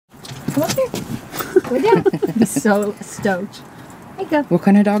Come up here. Go down. He's so stoked. There you go. What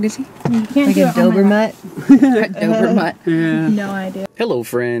kind of dog is he? You can't Like do a it on my lap. Doberman? Doberman. Yeah. No idea. Hello,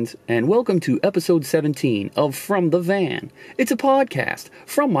 friends, and welcome to episode 17 of From the Van. It's a podcast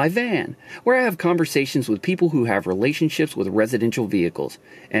from my van, where I have conversations with people who have relationships with residential vehicles.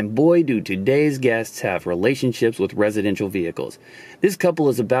 And boy, do today's guests have relationships with residential vehicles. This couple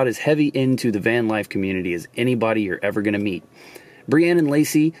is about as heavy into the van life community as anybody you're ever going to meet. Breanne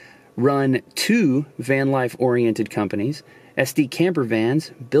Lacey run two van life-oriented companies. SD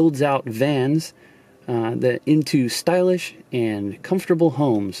Campervans builds out vans into stylish and comfortable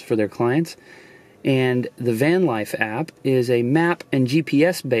homes for their clients. And the Vanlife App is a map and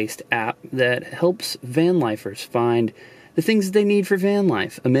GPS-based app that helps vanlifers find the things that they need for van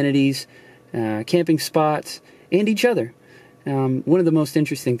life, amenities, camping spots, and each other. One of the most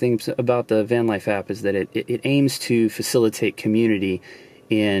interesting things about the Vanlife App is that it aims to facilitate community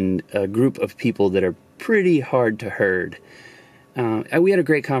in a group of people that are pretty hard to herd. We had a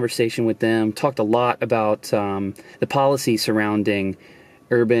great conversation with them, talked a lot about the policy surrounding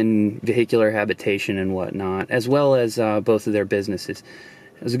urban vehicular habitation and whatnot, as well as both of their businesses.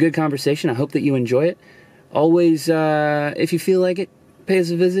 It was a good conversation. I hope that you enjoy it. Always, if you feel like it, pay us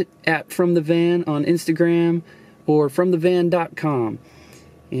a visit at From the Van on Instagram or fromthevan.com.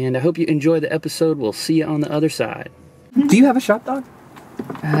 And I hope you enjoy the episode. We'll see you on the other side. Do you have a shop dog?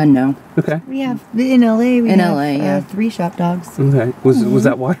 No. Okay. We have, in LA, we have 3 shop dogs. Okay. Was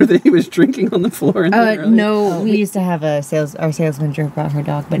that water that he was drinking on the floor? No. We used to have our sales manager brought her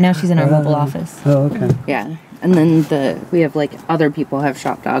dog, but now she's in our mobile office. Oh, okay. Yeah. And then we have like other people have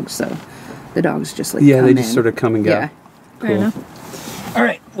shop dogs, so the dogs just like Yeah, come they just in. sort of come and go. Yeah. Fair Cool. enough. All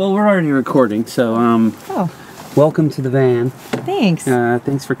right. Well, we're already recording, so welcome to the van. Thanks.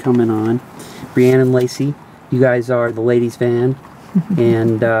 Thanks for coming on, Breanne and Lacey. You guys are the ladies' van.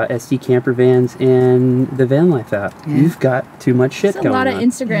 And SD Campervans and the Vanlife App. Yeah. You've got too much shit It's going a lot on. of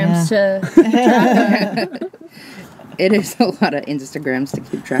Instagrams to It is a lot of Instagrams to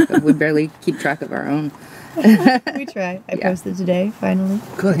keep track of. We barely keep track of our own. We try. I posted today, finally.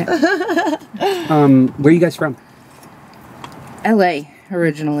 Good. Where are you guys from? LA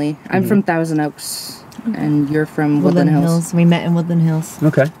originally. I'm from Thousand Oaks, and you're from Woodland Hills. We met in Woodland Hills.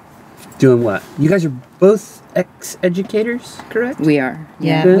 Okay. Doing what? You guys are both ex-educators, correct? We are.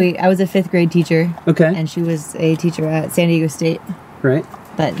 Yeah, Good. I was a 5th grade teacher, Okay. and she was a teacher at San Diego State. Right.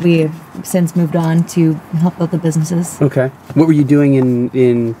 But we have since moved on to help build the businesses. Okay. What were you doing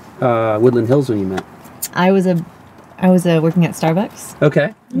in Woodland Hills when you met? I was working at Starbucks.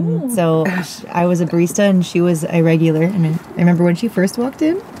 Okay. So I was a barista and she was a regular. And I remember when she first walked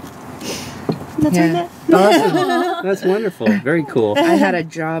in. That's how we met. Awesome. That's wonderful. Very cool. I had a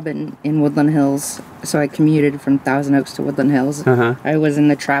job in Woodland Hills, so I commuted from Thousand Oaks to Woodland Hills. Uh-huh. I was in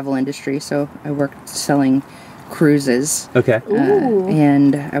the travel industry, so I worked selling cruises. Okay.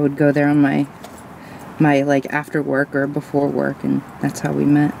 And I would go there on my like after work or before work, and that's how we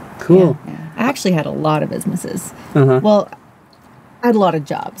met. Cool. Yeah. I actually had a lot of businesses. Uh-huh. Well, I had a lot of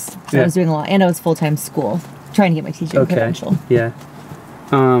jobs. So Yeah. I was doing a lot. And I was full-time school, trying to get my teaching credential. Yeah.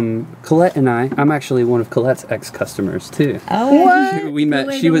 Colette and I'm actually one of Colette's ex-customers too. Oh, We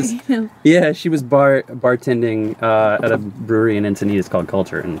met. She was bartending at a brewery in Encinitas called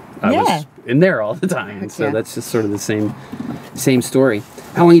Culture, and I was in there all the time. And so Yeah. that's just sort of the same story.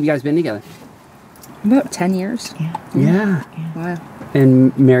 How long have you guys been together? About 10 years. Yeah. Wow.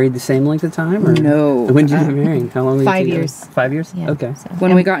 And married the same length of time, or No. When did you get married? How long? Were you 5 together? years. 5 years. Yeah, Okay. so-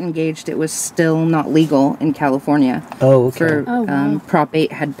 When we got engaged, it was still not legal in California. Oh, okay. For Oh, wow. Prop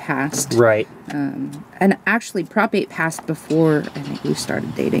 8 had passed. Right. And actually, Prop 8 passed before I think we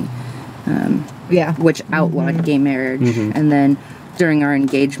started dating, yeah. which outlawed gay marriage. And then during our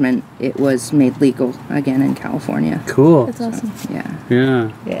engagement, it was made legal again in California. Cool. That's awesome. Yeah.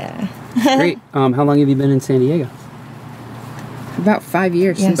 Yeah. Yeah. Great. How long have you been in San Diego? About 5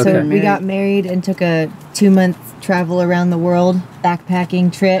 years Yeah, since so we were we married. got married and took a 2-month travel around the world,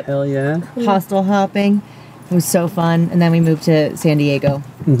 backpacking trip, Hell yeah. hostel hopping. It was so fun. And then we moved to San Diego.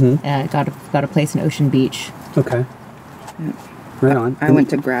 Got a place in Ocean Beach. Okay. Right on. I went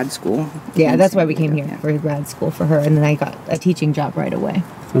to grad school. Yeah, in that's why San we came Diego, here yeah. for grad school for her. And then I got a teaching job right away.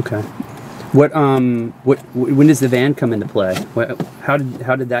 Okay. When does the van come into play? How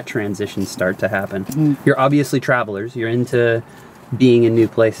did that transition start to happen? You're obviously travelers. You're into being in new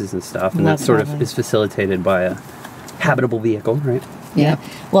places and stuff, and Love that sort traveling. of is facilitated by a habitable vehicle, right? Yeah.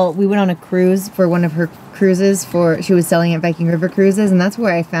 Well, we went on a cruise for one of her cruises she was selling at Viking River Cruises, and that's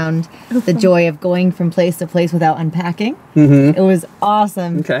where I found the joy of going from place to place without unpacking. It was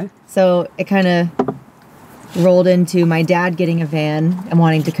awesome. Okay. So it kind of rolled into my dad getting a van and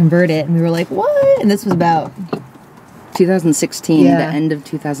wanting to convert it, and we were like, what? And this was about 2016, Yeah. the end of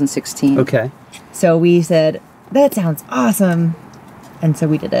 2016. Okay. So we said, that sounds awesome. And so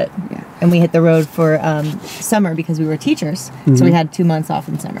we did it. Yeah. And we hit the road for summer because we were teachers. So we had 2 months off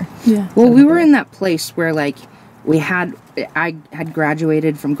in summer. Yeah. Well, we were in that place where, like, I had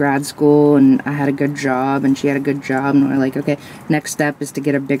graduated from grad school and I had a good job and she had a good job. And we're like, okay, next step is to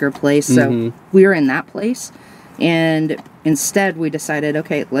get a bigger place. So we were in that place. And instead we decided,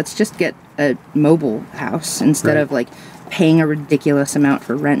 okay, let's just get a mobile house instead of, like, paying a ridiculous amount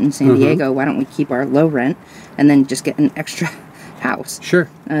for rent in San Diego. Why don't we keep our low rent and then just get an extra house? Sure.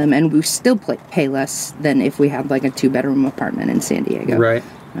 And we still pay less than if we had, like, a 2-bedroom apartment in San Diego. Right.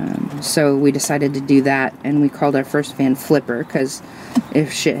 So we decided to do that, and we called our first van Flipper, because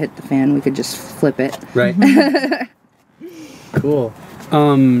if shit hit the fan, we could just flip it. Right. Cool.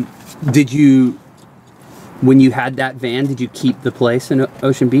 Did you, when you had that van, did you keep the place in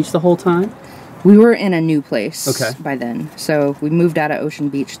Ocean Beach the whole time? We were in a new place Okay. by then. So we moved out of Ocean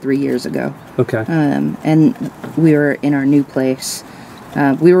Beach 3 years ago. Okay. And we were in our new place.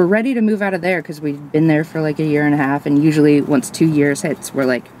 We were ready to move out of there because we'd been there for like a year and a half. And usually once 2 years hits, we're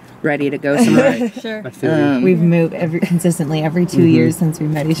like ready to go somewhere. Sure. I feel you. We've moved consistently every 2 years since we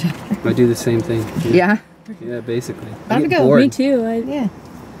met each other. I do the same thing. Yeah. Yeah, basically. How'd I it get go? bored. Me too. Yeah.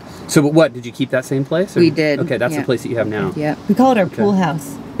 So, but what, did you keep that same place? Or? We did, Okay, that's the yeah. place that you have now. Yeah. We call it our pool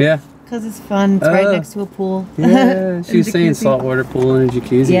house Yeah. because it's fun. It's right Oh. next to a pool. Yeah, she was And saying jacuzzi. saltwater pool and a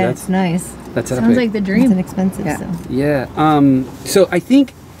jacuzzi. Yeah, that's it's nice. that's Sounds epic. like the It's dream. inexpensive. Yeah. So. Yeah. So I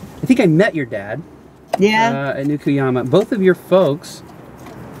think I met your dad. Yeah. At Nukuyama. Both of your folks,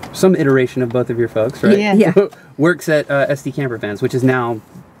 some iteration of both of your folks, right? Yeah. Yeah. Works at SD Campervans, which is now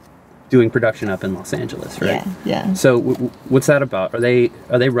doing production up in Los Angeles, right? Yeah. So what's that about? Are they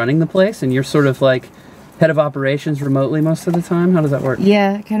running the place, and you're sort of like head of operations remotely most of the time? How does that work?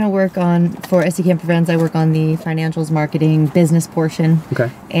 Yeah, I kind of work for SD Campervans. I work on the financials, marketing, business portion. Okay.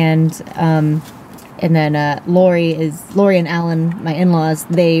 And then Lori and Alan, my in-laws,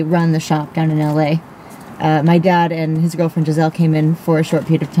 they run the shop down in LA. My dad and his girlfriend Giselle came in for a short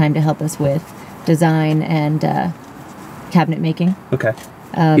period of time to help us with design and cabinet making. Okay.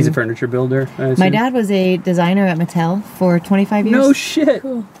 He's a furniture builder, I assume? My dad was a designer at Mattel for 25 years. No shit.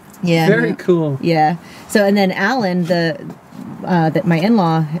 Cool. Yeah. Very cool. Yeah. So, and then Alan, my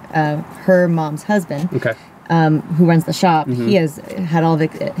in-law, her mom's husband, Okay. who runs the shop, he has had all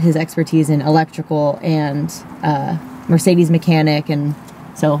of his expertise in electrical and Mercedes mechanic, and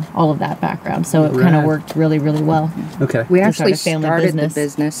so all of that background. So it kind Rad. of worked really, really well. Okay. We Just actually started a family started business. the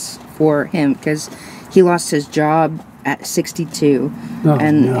business for him because he lost his job at 62. Oh,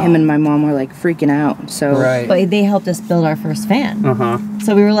 and no. him and my mom were like freaking out. So Right. But they helped us build our first van. Uh-huh.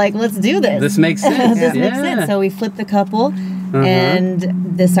 So we were like, let's do this. This makes sense. This Yeah. makes sense. So we flipped the couple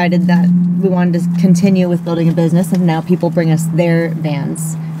and decided that we wanted to continue with building a business, and now people bring us their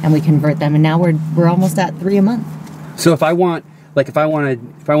vans and we convert them, and now we're almost at 3 a month. So if I want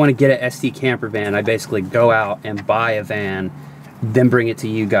to get an SD camper van, I basically go out and buy a van, then bring it to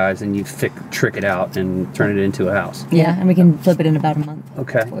you guys, and you trick it out and turn it into a house. Yeah, and we can flip it in about a month.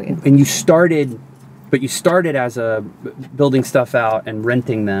 Okay. For you. And you started as a building stuff out and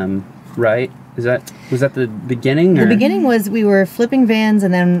renting them, right? Was that the beginning? The or beginning was we were flipping vans,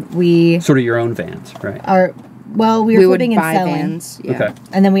 and then we sort of your own vans, right? we were we would flipping and buy selling. vans. Yeah. Okay.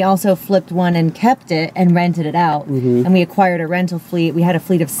 And then we also flipped one and kept it and rented it out. And we acquired a rental fleet. We had a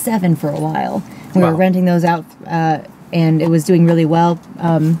fleet of 7 for a while. We Wow. were renting those out, and it was doing really well.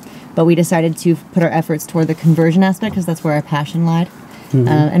 But we decided to put our efforts toward the conversion aspect because that's where our passion lied.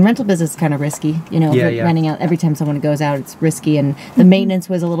 And rental business is kind of risky, Yeah. renting out every time someone goes out, it's risky, and the maintenance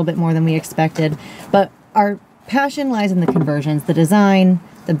was a little bit more than we expected. But our passion lies in the conversions, the design,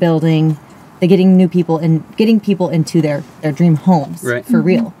 the building, the getting people into their dream homes Right. for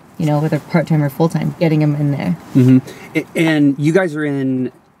real, whether part-time or full-time, getting them in there. And you guys are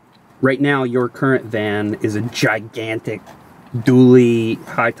in right now. Your current van is a gigantic dually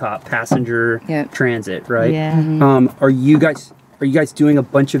high top passenger Yep. transit, right? Yeah. Are you guys doing a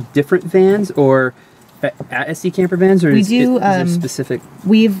bunch of different vans or at SD Campervans, or We is do, there specific?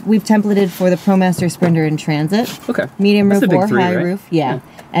 We've templated for the ProMaster Sprinter in transit, Okay. medium That's roof the big or three, high right? roof, yeah,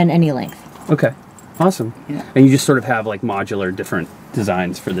 and any length. Okay. Awesome. Yeah. And you just sort of have like modular different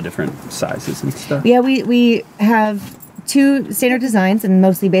designs for the different sizes and stuff. Yeah, we have 2 standard designs, and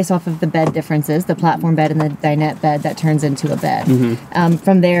mostly based off of the bed differences, the platform bed and the dinette bed that turns into a bed.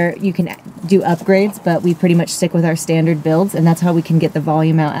 From there, you can do upgrades, but we pretty much stick with our standard builds, and that's how we can get the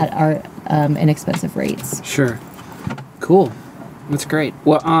volume out at our inexpensive rates. Sure. Cool. That's great.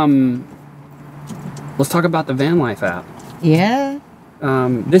 Well, let's talk about the Vanlife app. Yeah.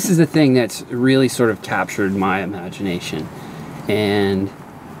 This is the thing that's really sort of captured my imagination. And,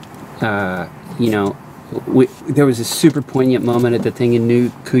 you know, there was a super poignant moment at the thing in New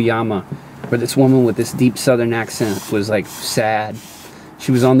Kuyama where this woman with this deep southern accent was like sad.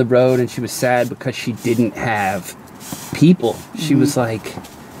 She was on the road and she was sad because she didn't have people. She was like,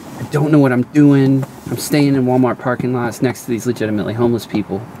 I don't know what I'm doing. I'm staying in Walmart parking lots next to these legitimately homeless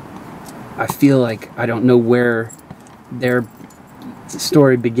people. I feel like I don't know where their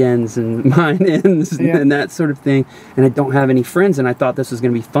story begins and mine ends and that sort of thing. And I don't have any friends, and I thought this was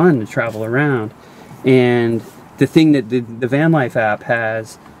going to be fun to travel around. And the thing that the Vanlife app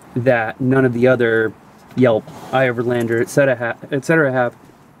has that none of the other Yelp, iOverlander, et cetera have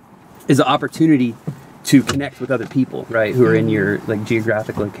is the opportunity to connect with other people, right, who are in your like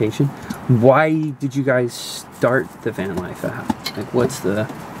geographic location. Why did you guys start the Vanlife app? Like, what's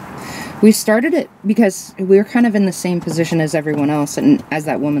the... We started it because we were kind of in the same position as everyone else, and as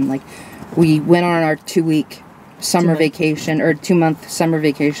that woman, like, we went on our 2-week summer vacation, or 2-month summer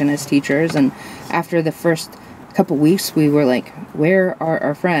vacation as teachers, and after the first couple weeks, we were like, where are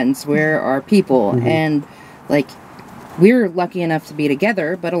our friends? Where are people? And, like, we were lucky enough to be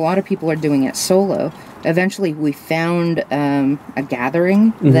together, but a lot of people are doing it solo. Eventually, we found a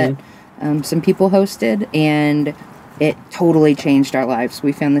gathering that some people hosted, and it totally changed our lives.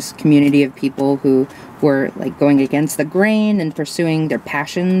 We found this community of people who were like going against the grain and pursuing their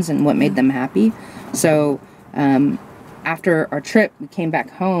passions and what made them happy. So after our trip, we came back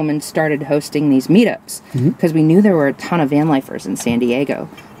home and started hosting these meetups because we knew there were a ton of vanlifers in San Diego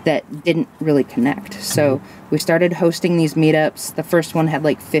that didn't really connect. So we started hosting these meetups. The first one had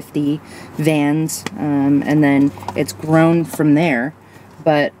like 50 vans, and then it's grown from there.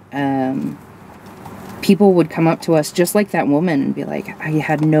 But people would come up to us just like that woman and be like, I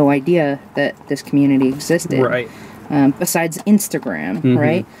had no idea that this community existed. Right. Besides Instagram,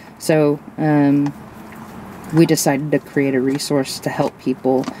 right? So we decided to create a resource to help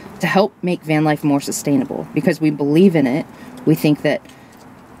people, to help make van life more sustainable, because we believe in it. We think that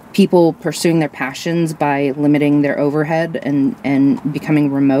people pursuing their passions by limiting their overhead and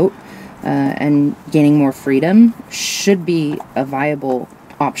becoming remote and gaining more freedom should be a viable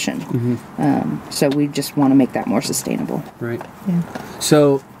option. So we just want to make that more sustainable. Right. Yeah.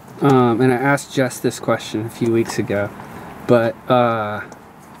 So, and I asked Jess this question a few weeks ago, but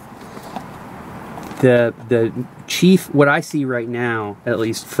the chief, what I see right now, at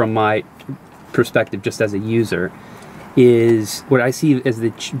least from my perspective, just as a user, is what I see as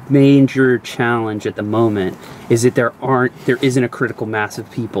the major challenge at the moment is that there isn't a critical mass of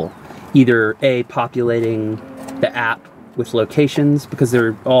people, either A, populating the app with locations, because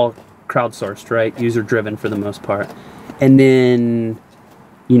they're all crowdsourced, right? User driven for the most part. And then,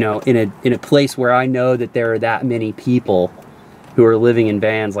 you know, in a place where I know that there are that many people who are living in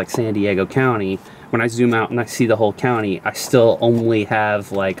vans like San Diego County, when I zoom out and I see the whole county, I still only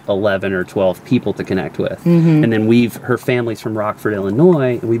have like 11 or 12 people to connect with. And then her family's from Rockford,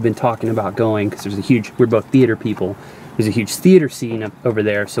 Illinois, and we've been talking about going, because we're both theater people, there's a huge theater scene over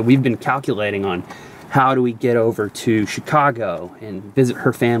there, so we've been calculating on how do we get over to Chicago and visit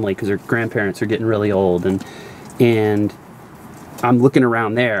her family, because her grandparents are getting really old, and I'm looking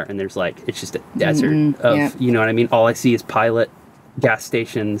around there, and there's like, it's just a desert of, you know what I mean? All I see is Pilot gas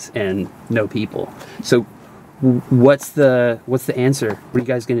stations and no people. So what's the answer? What are you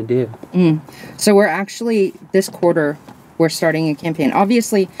guys going to do? So we're actually, this quarter, we're starting a campaign.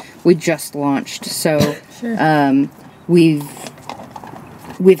 Obviously, we just launched, so we've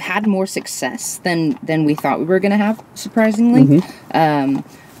had more success than we thought we were going to have, surprisingly.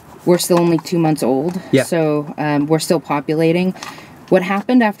 We're still only 2 months old, so we're still populating. What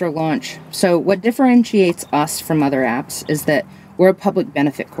happened after launch, so what differentiates us from other apps is that we're a public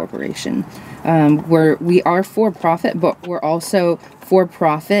benefit corporation. We are for profit, but we're also for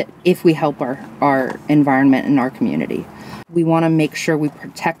profit if we help our environment and our community. We want to make sure we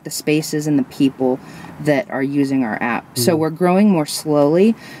protect the spaces and the people that are using our app. So we're growing more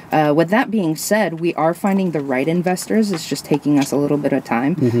slowly. With that being said, we are finding the right investors. It's just taking us a little bit of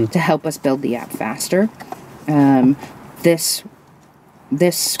time to help us build the app faster.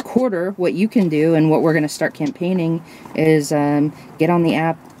 This quarter, what you can do and what we're going to start campaigning is get on the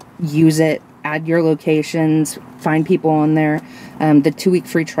app, use it, add your locations, find people on there. The 2-week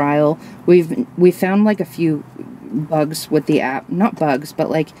free trial, we found like a few bugs with the app. Not bugs, but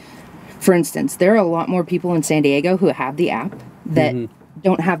like, for instance, there are a lot more people in San Diego who have the app that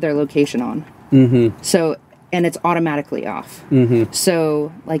don't have their location on. So, and it's automatically off.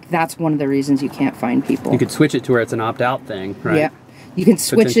 So, like, that's one of the reasons you can't find people. You could switch it to where it's an opt-out thing, right? Yeah. you can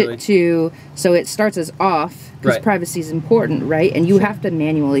switch it to, so it starts as off, because privacy is important, right? And you have to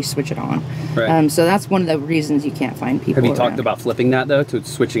manually switch it on. Right. So that's one of the reasons you can't find people Have you talked about flipping that, though, to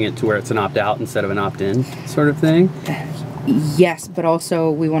switching it to where it's an opt-out instead of an opt-in sort of thing? Yes, but also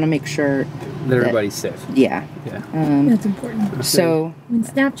we want to make sure that everybody's safe. Yeah. That's important. So when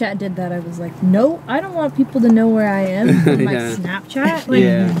Snapchat did that, I was like, no, I don't want people to know where I am from my Snapchat.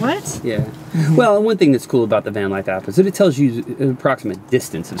 Like, what? Yeah. Well, and one thing that's cool about the Vanlife app is that it tells you an approximate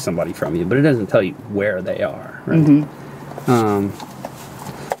distance of somebody from you, but it doesn't tell you where they are. Right?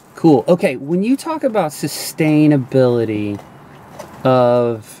 Cool. Okay, when you talk about sustainability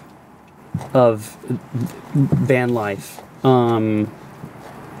of van life,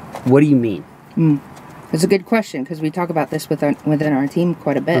 what do you mean? It's a good question, because we talk about this within our team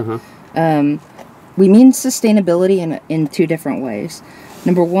quite a bit. We mean sustainability in two different ways.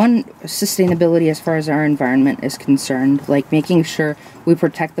 Number one, sustainability as far as our environment is concerned, like making sure we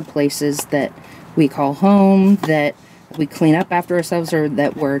protect the places that we call home, that we clean up after ourselves, or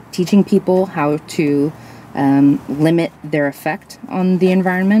that we're teaching people how to limit their effect on the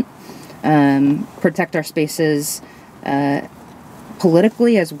environment. Protect our spaces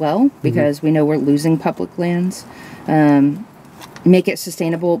politically as well, because we know we're losing public lands. Make it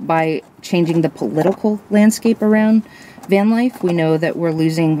sustainable by changing the political landscape around van life. We know that we're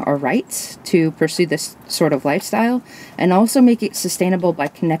losing our rights to pursue this sort of lifestyle, and also make it sustainable by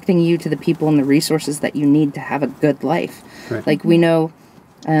connecting you to the people and the resources that you need to have a good life. Right. Like we know,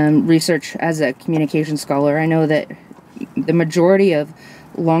 research as a communication scholar, I know that the majority of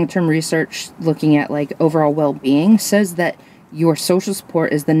long-term research looking at like overall well-being says that your social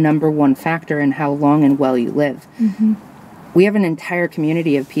support is the number one factor in how long and well you live. We have an entire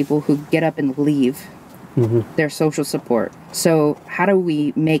community of people who get up and leave their social support. So how do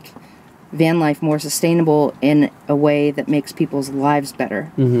we make van life more sustainable in a way that makes people's lives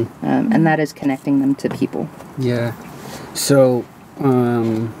better? And that is connecting them to people. Yeah. So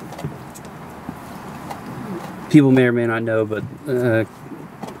people may or may not know, but a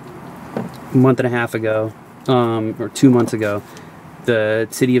month and a half ago, or 2 months ago, the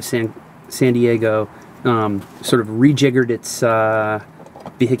city of San Diego sort of rejiggered its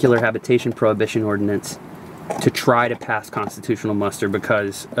vehicular habitation prohibition ordinance to try to pass constitutional muster,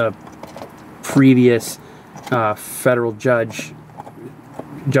 because a previous federal judge's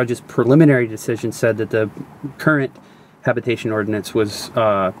preliminary decision said that the current habitation ordinance was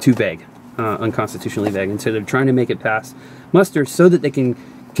too vague, unconstitutionally vague, and so they're trying to make it pass muster so that they can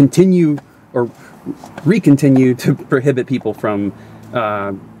continue or recontinue to prohibit people from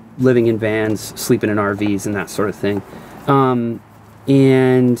living in vans, sleeping in RVs, and that sort of thing.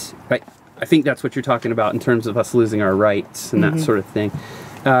 And I think that's what you're talking about in terms of us losing our rights and that sort of thing.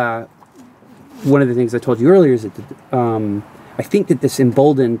 One of the things I told you earlier is that I think that this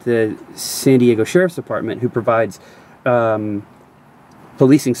emboldened the San Diego Sheriff's Department, who provides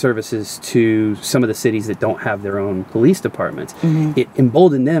policing services to some of the cities that don't have their own police departments. It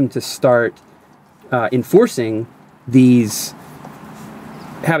emboldened them to start enforcing these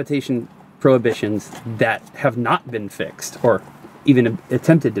habitation prohibitions that have not been fixed, or even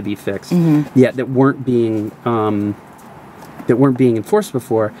attempted to be fixed, yet that weren't being enforced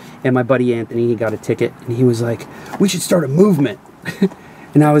before. And my buddy Anthony, he got a ticket, and he was like, "We should start a movement."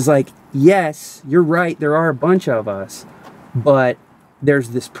 And I was like, "Yes, you're right. There are a bunch of us, but there's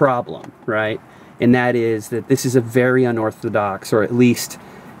this problem, right? And that is that this is a very unorthodox, or at least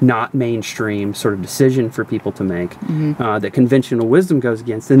not mainstream sort of decision for people to make, that conventional wisdom goes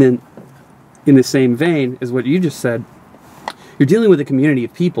against." And then in the same vein as what you just said, you're dealing with a community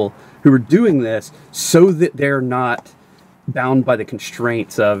of people who are doing this so that they're not bound by the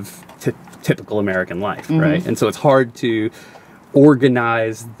constraints of typical American life, right? And so it's hard to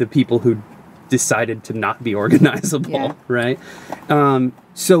organize the people who decided to not be organizable, right?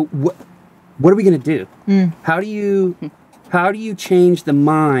 So what are we going to do? How do you change the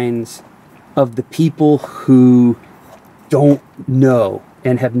minds of the people who don't know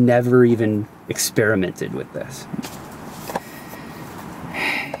and have never even experimented with this?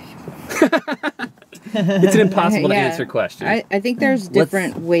 It's an impossible to answer question. I think there's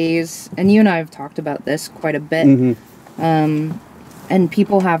different ways, and you and I have talked about this quite a bit. And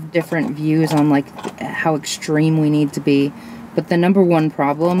people have different views on like how extreme we need to be. But the number one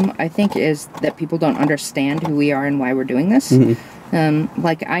problem, I think, is that people don't understand who we are and why we're doing this.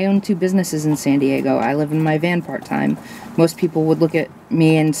 Like, I own 2 businesses in San Diego. I live in my van part-time. Most people would look at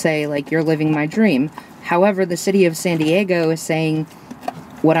me and say, like, you're living my dream. However, the city of San Diego is saying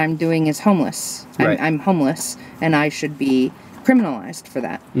what I'm doing is homeless. Right. I'm homeless, and I should be criminalized for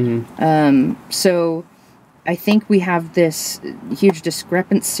that. So I think we have this huge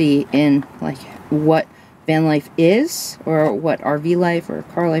discrepancy in like what van life is, or what RV life or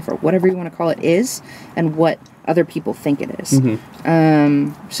car life or whatever you want to call it is, and what other people think it is.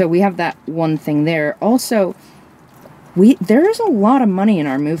 So we have that one thing there. Also, there is a lot of money in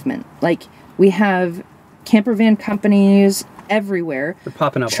our movement. Like, we have camper van companies everywhere. They're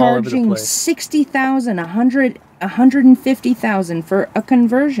popping up all over the charging place. $60,000, $150,000 for a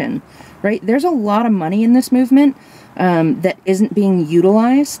conversion, right? There's a lot of money in this movement that isn't being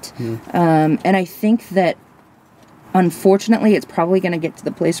utilized. And I think that, unfortunately, it's probably going to get to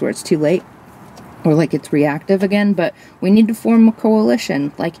the place where it's too late, or like it's reactive again, but we need to form a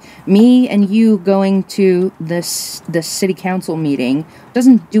coalition. Like, me and you going to the city council meeting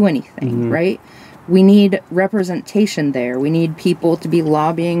doesn't do anything, right? We need representation there. We need people to be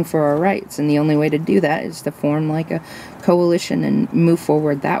lobbying for our rights, and the only way to do that is to form like a coalition and move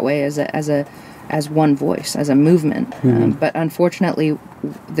forward that way as one voice, as a movement. But unfortunately,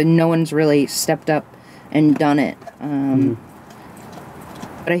 no one's really stepped up and done it.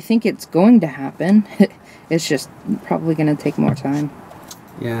 But I think it's going to happen. It's just probably going to take more time.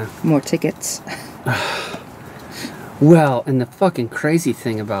 Yeah. More tickets. Well, and the fucking crazy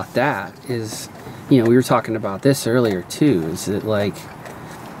thing about that is, we were talking about this earlier too, is that like,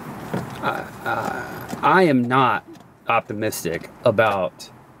 I am not optimistic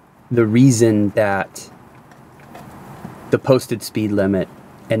about the reason that the posted speed limit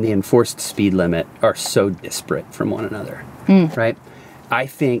and the enforced speed limit are so disparate from one another, right? I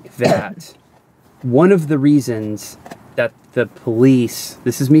think that one of the reasons that the police,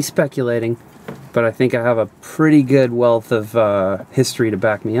 this is me speculating, but I think I have a pretty good wealth of history to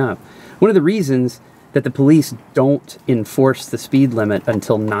back me up. One of the reasons that the police don't enforce the speed limit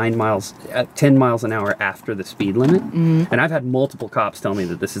until 10 miles an hour after the speed limit, and I've had multiple cops tell me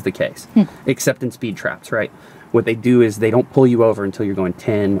that this is the case, except in speed traps, right? What they do is they don't pull you over until you're going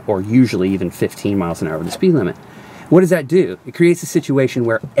 10 or usually even 15 miles an hour with the speed limit. What does that do? It creates a situation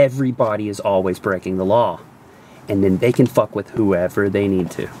where everybody is always breaking the law, and then they can fuck with whoever they need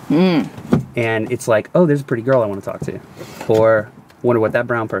to. And it's like, oh, there's a pretty girl I want to talk to, or wonder what that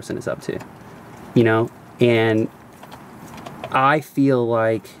brown person is up to, And I feel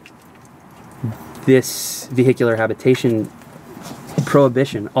like this vehicular habitation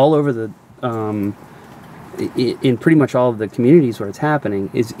prohibition all over the in pretty much all of the communities where it's happening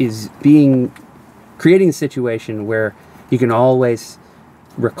is creating a situation where you can always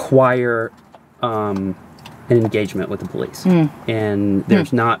require an engagement with the police, and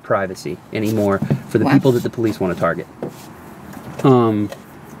there's not privacy anymore for the people that the police want to target.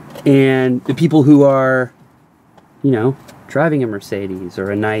 And the people who are, driving a Mercedes or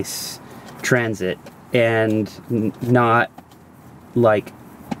a nice Transit and not like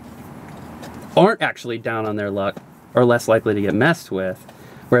aren't actually down on their luck are less likely to get messed with,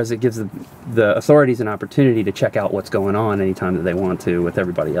 whereas it gives the authorities an opportunity to check out what's going on anytime that they want to with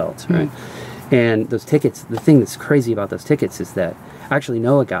everybody else, right? And those tickets, the thing that's crazy about those tickets is that I actually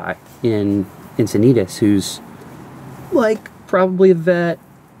know a guy in Encinitas who's like probably a vet.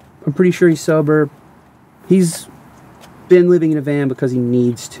 I'm pretty sure he's sober. He's been living in a van because he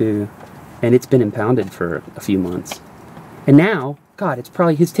needs to, and it's been impounded for a few months. And now, God, it's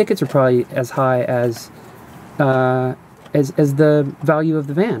probably, his tickets are probably as high as the value of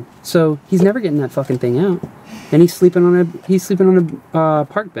the van. So he's never getting that fucking thing out, and he's sleeping on a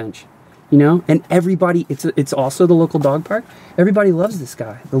park bench, And everybody, it's also the local dog park. Everybody loves this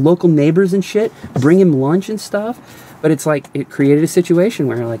guy. The local neighbors and shit bring him lunch and stuff. But it's like, it created a situation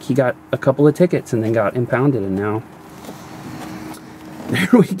where like he got a couple of tickets and then got impounded, and now there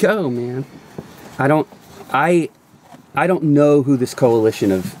we go, man. I don't know who this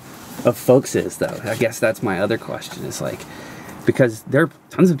coalition of folks is, though. I guess that's my other question, is like, because there are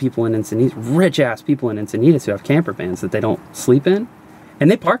tons of people in Encinitas, rich ass people in Encinitas who have camper vans that they don't sleep in, and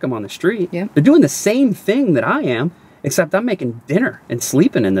they park them on the street. Yeah. They're doing the same thing that I am, except I'm making dinner and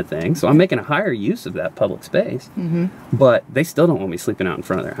sleeping in the thing, so I'm making a higher use of that public space. But they still don't want me sleeping out in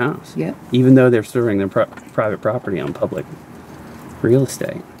front of their house, even though they're storing their private property on public real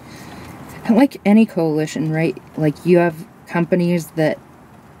estate. And like any coalition, right? Like, you have companies that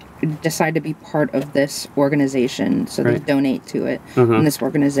decide to be part of this organization, so they donate to it, and this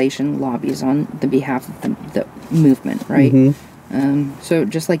organization lobbies on the behalf of the movement, right? So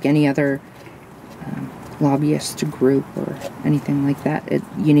just like any other lobbyist group or anything like that,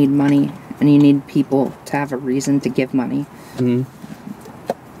 you need money, and you need people to have a reason to give money.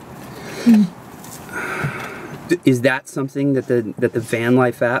 Is that something that the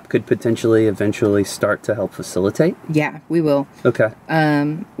Vanlife app could potentially eventually start to help facilitate? Yeah, we will. Okay.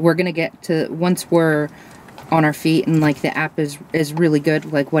 We're gonna get to, once we're on our feet, and like the app is really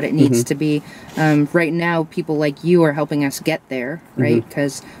good, like what it needs to be. Right now, people like you are helping us get there, right?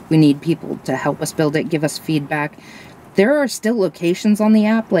 Because we need people to help us build it, give us feedback. There are still locations on the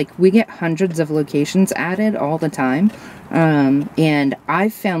app. Like, we get hundreds of locations added all the time. And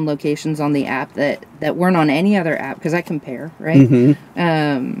I've found locations on the app that weren't on any other app, because I compare, right?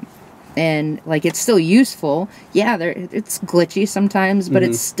 And like, it's still useful. Yeah, it's glitchy sometimes, but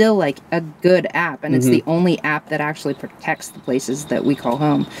it's still like a good app, and it's the only app that actually protects the places that we call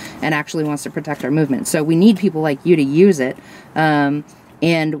home and actually wants to protect our movement. So we need people like you to use it. And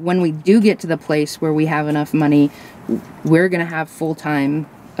when we do get to the place where we have enough money, we're going to have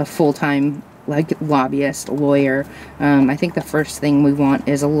a full-time like lobbyist, a lawyer. I think the first thing we want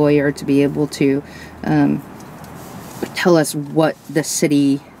is a lawyer to be able to tell us what the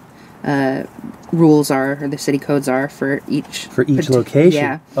city rules are, or the city codes are for each location.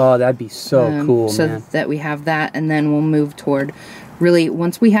 Yeah. Oh, that'd be so cool, so man. that we have that, and then we'll move toward, really,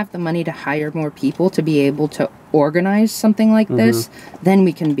 once we have the money to hire more people to be able to organize something like this, then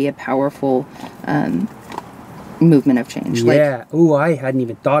we can be a powerful movement of change. Yeah. Oh, I hadn't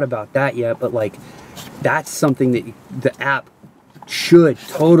even thought about that yet, but like, that's something that the app should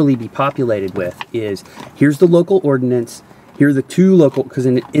totally be populated with. Is here's the local ordinance. Here are the two local, because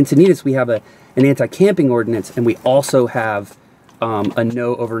in Encinitas we have an anti-camping ordinance, and we also have a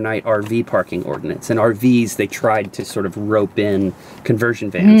no overnight RV parking ordinance. And RVs, they tried to sort of rope in conversion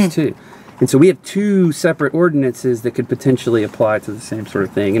vans too. And so we have two separate ordinances that could potentially apply to the same sort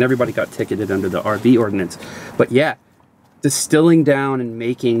of thing. And everybody got ticketed under the RV ordinance. But yeah, distilling down and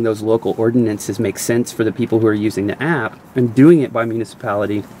making those local ordinances make sense for the people who are using the app, and doing it by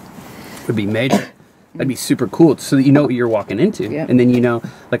municipality would be major. That'd be super cool, so that you know what you're walking into. Yeah. And then, you know,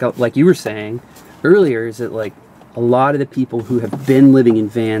 like you were saying earlier, is that like a lot of the people who have been living in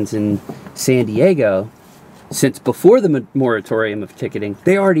vans in San Diego since before the moratorium of ticketing,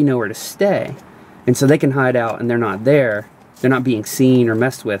 they already know where to stay. And so they can hide out, and they're not there. They're not being seen or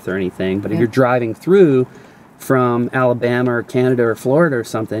messed with or anything. But if you're driving through from Alabama or Canada or Florida or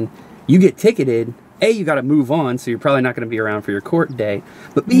something, you get ticketed. A, you got to move on, so you're probably not going to be around for your court date.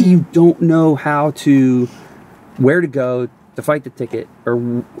 But B, you don't know where to go to fight the ticket, or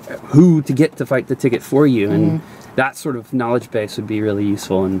who to get to fight the ticket for you. And that sort of knowledge base would be really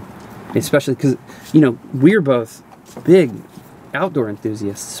useful. And especially because, you know, we're both big outdoor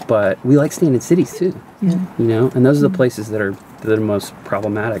enthusiasts, but we like staying in cities too. You know, and those are the places that are the most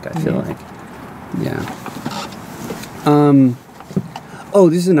problematic, I feel like. Yeah. Oh,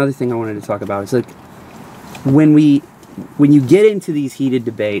 this is another thing I wanted to talk about. It's like, when you get into these heated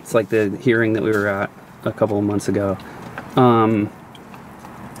debates, like the hearing that we were at a couple of months ago,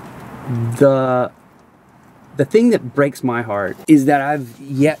 the thing that breaks my heart is that I've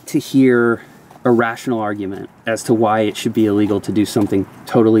yet to hear a rational argument as to why it should be illegal to do something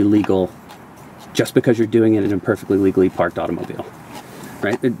totally legal just because you're doing it in a perfectly legally parked automobile,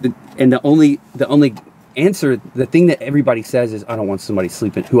 right? And the only answer, the thing that everybody says is, I don't want somebody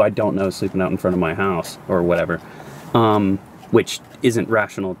who I don't know sleeping out in front of my house or whatever, which isn't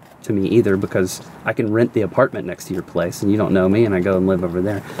rational to me either, because I can rent the apartment next to your place and you don't know me, and I go and live over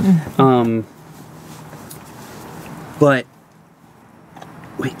there. But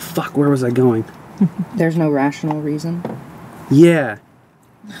wait, fuck, where was I going? There's no rational reason. Yeah.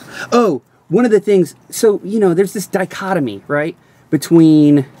 Oh, one of the things, so, you know, there's this dichotomy, right,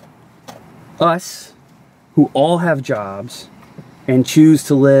 between us, who all have jobs and choose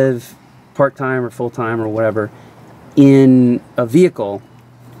to live part-time or full-time or whatever in a vehicle,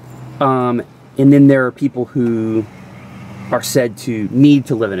 and then there are people who are said to need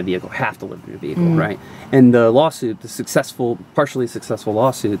to live in a vehicle, have to live in a vehicle, right? And the lawsuit, the partially successful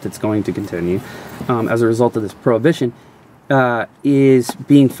lawsuit that's going to continue as a result of this prohibition, is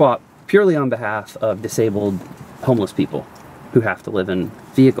being fought purely on behalf of disabled homeless people who have to live in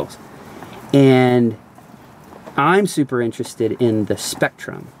vehicles. And I'm super interested in the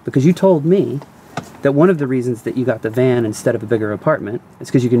spectrum, because you told me that one of the reasons that you got the van instead of a bigger apartment is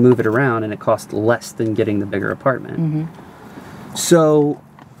because you can move it around and it costs less than getting the bigger apartment. So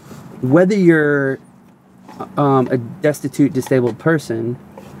whether you're a destitute, disabled person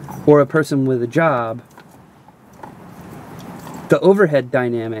or a person with a job, the overhead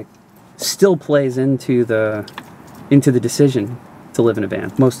dynamic still plays into the decision to live in a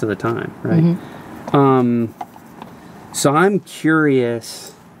van most of the time, right? So I'm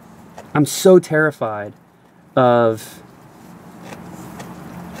curious. I'm so terrified of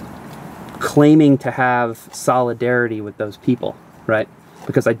claiming to have solidarity with those people, right?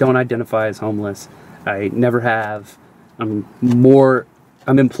 Because I don't identify as homeless. I never have. I'm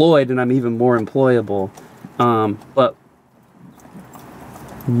employed, and I'm even more employable. But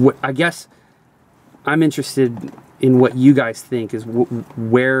I guess I'm interested in what you guys think is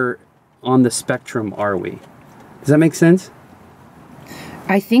where on the spectrum are we? Does that make sense?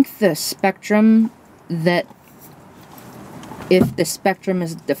 I think the spectrum that, if the spectrum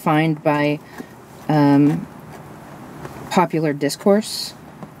is defined by popular discourse,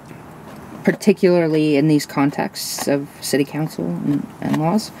 particularly in these contexts of city council and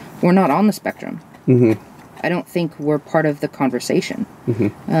laws, we're not on the spectrum. Mm-hmm. I don't think we're part of the conversation.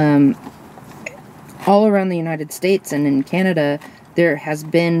 Mm-hmm. All around the United States and in Canada, there has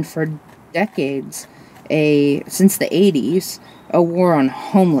been for decades, since the 80s, a war on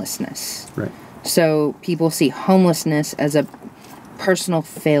homelessness. Right. So people see homelessness as a personal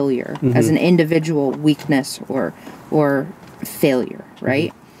failure, mm-hmm. as an individual weakness or failure, right?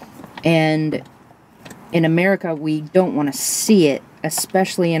 Mm-hmm. And in America, we don't want to see it,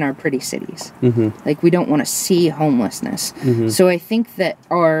 especially in our pretty cities. Mm-hmm. Like, we don't want to see homelessness. Mm-hmm. So I think that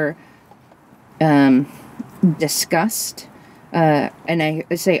our disgust, and I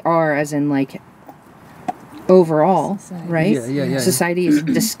say our as in like overall, society. Right? Yeah. Society's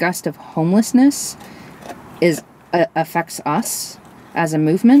disgust of homelessness affects us as a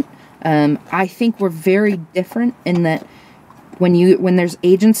movement. I think we're very different in that when there's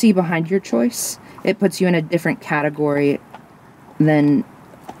agency behind your choice, it puts you in a different category than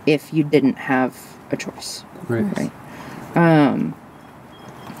if you didn't have a choice. Right.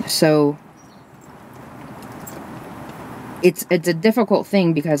 So it's a difficult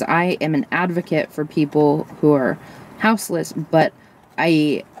thing because I am an advocate for people who are houseless, but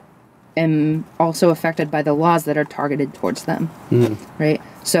I am also affected by the laws that are targeted towards them. Mm-hmm. Right?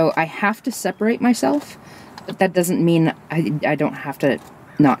 So I have to separate myself, but that doesn't mean I don't have to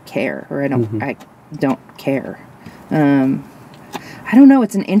not care, or I don't care. I don't know.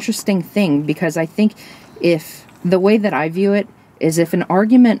 It's an interesting thing because I think if the way that I view it is if an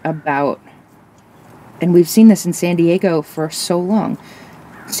argument about, and we've seen this in San Diego for so long,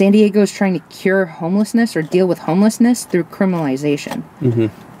 San Diego is trying to cure homelessness or deal with homelessness through criminalization.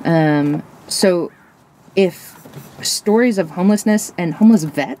 Mm-hmm. So if stories of homelessness and homeless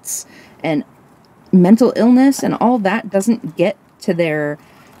vets and mental illness and all that doesn't get to their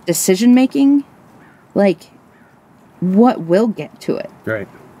decision making, like, what will get to it? Right.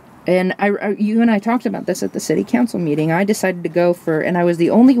 And you and I talked about this at the city council meeting. I decided to go and I was the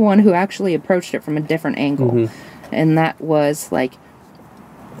only one who actually approached it from a different angle. Mm-hmm. And that was like,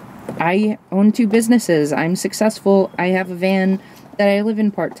 I own 2 businesses. I'm successful. I have a van that I live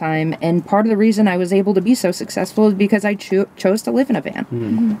in part-time. And part of the reason I was able to be so successful is because I chose to live in a van.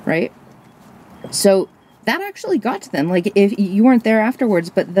 Mm-hmm. Right? So that actually got to them. Like, if you weren't there afterwards,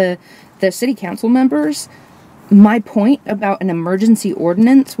 but the city council members, my point about an emergency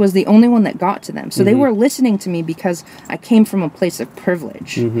ordinance was the only one that got to them. So they were listening to me because I came from a place of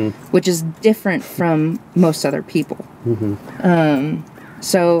privilege, which is different from most other people.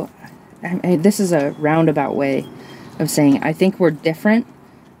 So this is a roundabout way of saying I think we're different.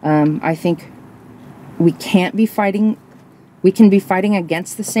 I think we can't be fighting. We can be fighting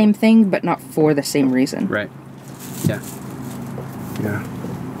against the same thing, but not for the same reason. Right. Yeah.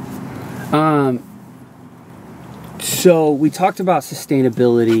 So we talked about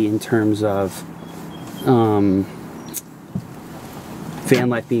sustainability in terms of van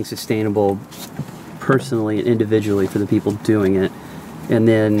life being sustainable personally and individually for the people doing it, and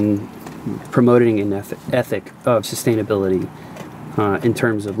then promoting an ethic of sustainability in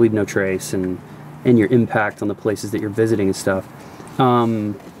terms of leave no trace and your impact on the places that you're visiting and stuff.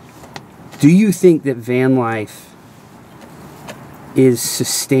 Do you think that van life is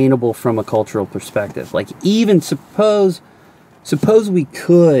sustainable from a cultural perspective? Like, even suppose we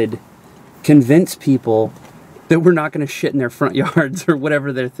could convince people that we're not going to shit in their front yards or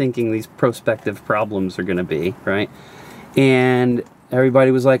whatever they're thinking these prospective problems are going to be, right? And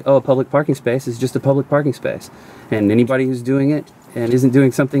everybody was like, oh, a public parking space is just a public parking space. And anybody who's doing it and isn't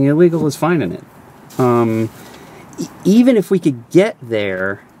doing something illegal is fine in it. Even if we could get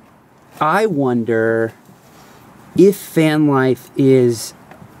there, I wonder if van life is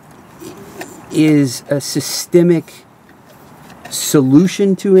a systemic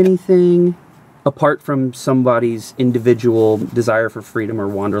solution to anything apart from somebody's individual desire for freedom or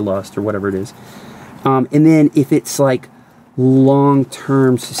wanderlust or whatever it is. And then if it's like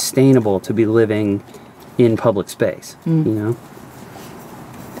long-term sustainable to be living in public space, you know?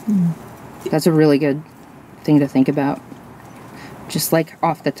 That's a really good thing to think about. Just like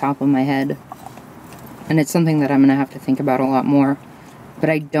off the top of my head. And it's something that I'm going to have to think about a lot more. But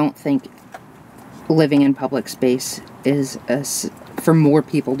I don't think living in public space is, for more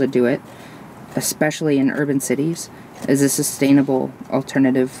people to do it, especially in urban cities, is a sustainable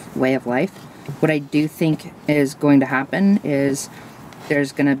alternative way of life. What I do think is going to happen is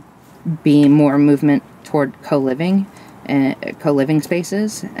there's going to be more movement toward co-living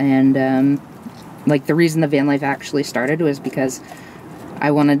spaces. And like the reason the van life actually started was because I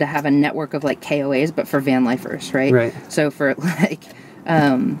wanted to have a network of like KOAs, but for van lifers, right? Right. So for like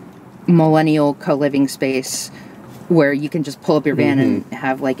millennial co-living space where you can just pull up your van and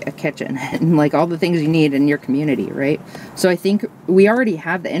have like a kitchen and like all the things you need in your community, right? So I think we already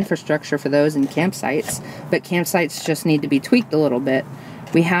have the infrastructure for those in campsites, but campsites just need to be tweaked a little bit.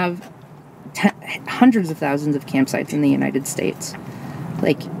 We have hundreds of thousands of campsites in the United States.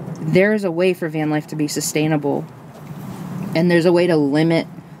 Like, there's a way for van life to be sustainable, and there's a way to limit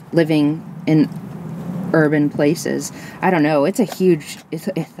living in urban places. I don't know. That's a huge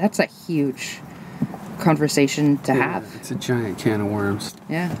conversation to have. It's a giant can of worms.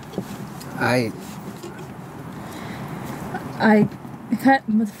 Yeah.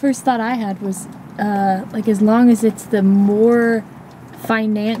 The first thought I had was, like, as long as it's the more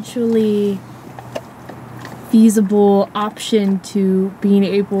financially feasible option to being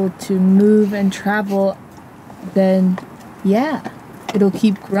able to move and travel, then yeah, it'll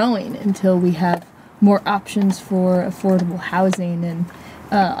keep growing until we have more options for affordable housing and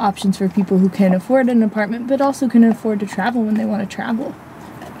options for people who can afford an apartment but also can afford to travel when they want to travel.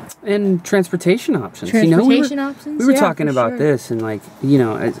 And transportation options. Options? We were Yeah, talking for about sure. this, and like,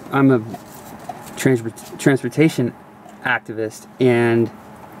 I'm a transportation activist, and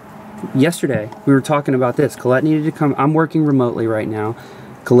yesterday we were talking about this. Colette needed to come. I'm working remotely right now.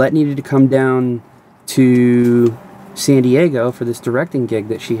 Colette needed to come down to San Diego for this directing gig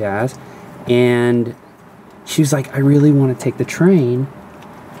that she has, and she was like, I really want to take the train,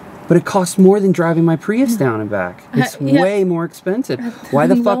 but it costs more than driving my Prius down and back. It's way more expensive. Why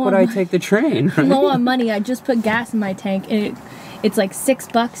the fuck would I take the train? Right? Low on money. I just put gas in my tank, and it's like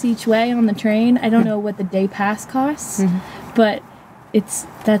 $6 each way on the train. I don't know what the day pass costs, but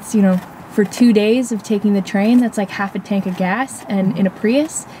that's for 2 days of taking the train, that's like half a tank of gas. And in a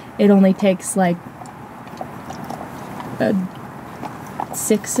Prius, it only takes like a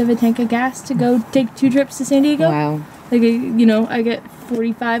sixth of a tank of gas to go take 2 trips to San Diego. Wow. Like, I get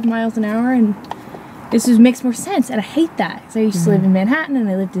 45 miles an hour, and this just makes more sense. And I hate that, because I used to live in Manhattan, and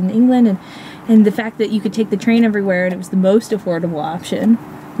I lived in England, and the fact that you could take the train everywhere and it was the most affordable option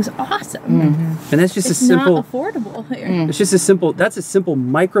was awesome. And that's just It's a simple. not affordable here. It's just that's a simple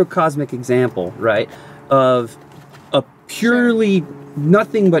microcosmic example, right? Of a purely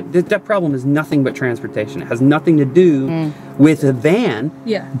nothing but, that problem is nothing but transportation. It has nothing to do with a van.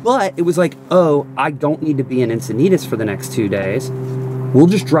 Yeah. But it was like, oh, I don't need to be in Encinitas for the next 2 days. We'll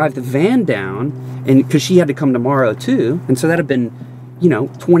just drive the van down, and because she had to come tomorrow too, and so that'd have been,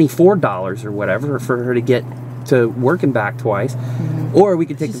 $24 or whatever for her to get to work and back twice. Or we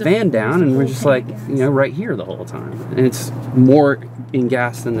could take the van down, and we're just like, right here the whole time. And it's more in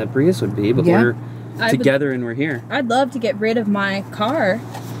gas than the Prius would be, but we're together and we're here. I'd love to get rid of my car,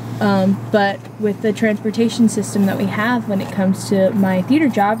 but with the transportation system that we have when it comes to my theater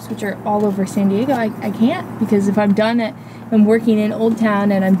jobs, which are all over San Diego, I can't, because if I'm working in Old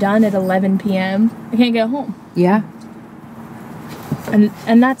Town and I'm done at 11 p.m., I can't go home. Yeah.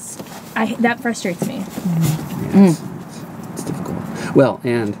 And that frustrates me. It's difficult. Well,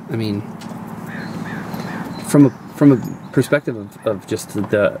 and I mean, from a perspective of just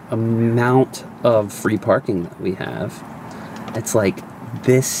the amount of free parking that we have, it's like,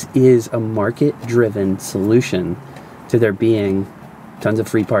 this is a market-driven solution to there being tons of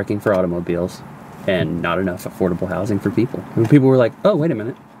free parking for automobiles and not enough affordable housing for people. And people were like, oh, wait a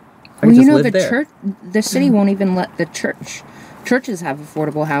minute, I can just live there. The city won't even let the churches have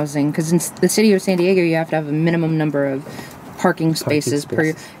affordable housing, because in the city of San Diego, you have to have a minimum number of parking spaces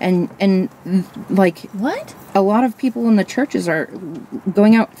per, and like, What? a lot of people in the churches are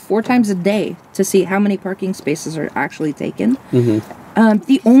going out 4 times a day to see how many parking spaces are actually taken.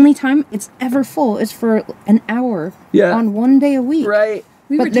 The only time it's ever full is for an hour on 1 day a week. Right.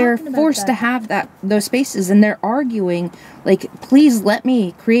 But they're forced to have those spaces, and they're arguing, like, please let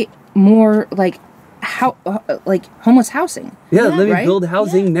me create more, like, homeless housing. Yeah, let me right? build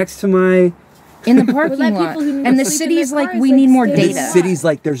housing next to my... In the parking lot. And the city's like, we need more data. The city's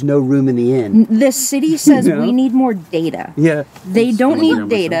like, there's no room in the inn. The city says we need more data. Yeah. They don't need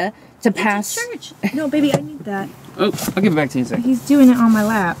data to pass. Church. No, baby, I need that. Oh, I'll give it back to you in a second. He's doing it on my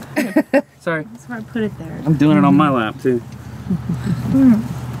lap. Sorry. That's why I put it there. I'm doing it on my lap, too.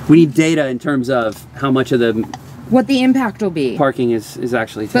 We need data in terms of how much of the What the impact will be. parking is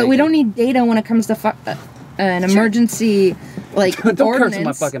actually taken. But we don't need data when it comes to an emergency like Don't curse on my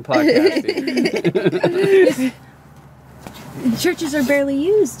ordinance. fucking podcast. Dude. Churches are barely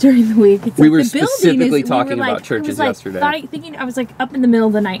used during the week. It's We like were the building specifically is, talking we were about like, churches I was like, yesterday. I was like up in the middle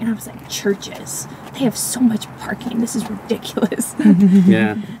of the night, and I was like, churches. They have so much parking. This is ridiculous.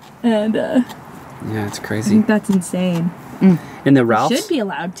 Yeah. And Yeah, it's I crazy. think that's insane. And the Ralphs, Should be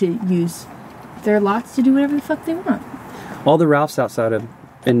allowed to use their lots to do whatever the fuck they want. all the Ralphs outside of,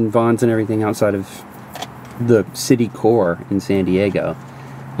 and Vons and everything outside of the city core in San Diego.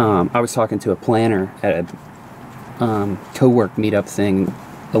 I was talking to a planner at a co-work meetup thing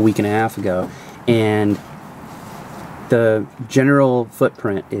a week and a half ago, and the general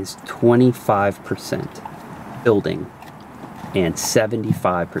footprint is 25% building and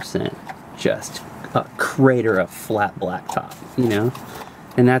 75% just a crater of flat blacktop, you know?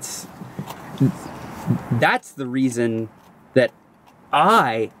 And that's the reason that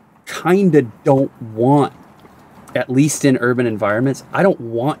I kind of don't want, at least in urban environments, I don't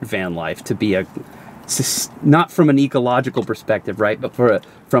want van life to be not from an ecological perspective, right? But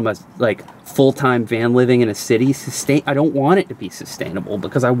from a like full-time van living in a city, I don't want it to be sustainable,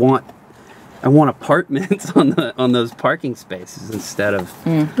 because I want apartments on those parking spaces instead of.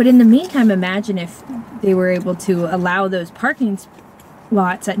 But in the meantime, imagine if they were able to allow those parking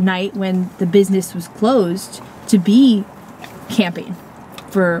lots at night when the business was closed to be camping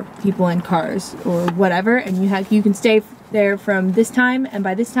for people in cars or whatever, and you can stay there from this time, and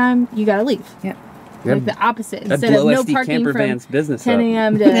by this time you gotta leave. Yeah. Like the opposite. That'd Instead of blow no SD parking from Campervans business 10 up.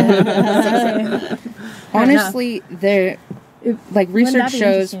 a.m. to Honestly, like Wouldn't research that be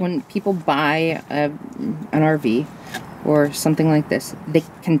shows interesting? when people buy an RV or something like this, they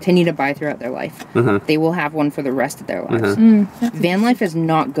continue to buy throughout their life. They will have one for the rest of their lives. Van life is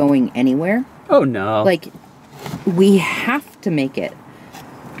not going anywhere. Oh no! Like, we have to make it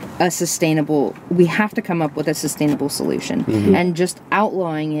we have to come up with a sustainable solution, and just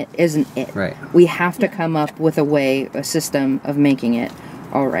outlawing it isn't it. Right. We have to come up with a system of making it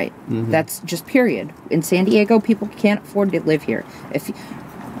all right. That's just period. In San Diego, people can't afford to live here.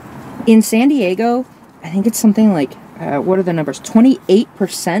 In San Diego, I think it's something like, what are the numbers?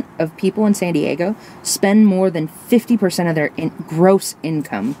 28% of people in San Diego spend more than 50% of their gross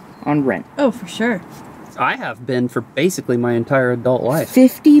income on rent. Oh, for sure. I have been for basically my entire adult life.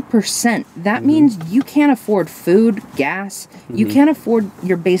 50%. That means you can't afford food, gas. You can't afford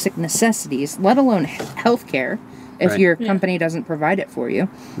your basic necessities, let alone healthcare, if Right. your company doesn't provide it for you.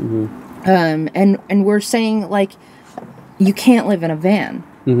 And we're saying, like, you can't live in a van.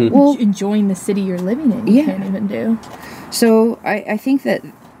 Well, Enjoying the city you're living in, you Yeah. can't even do. so I think that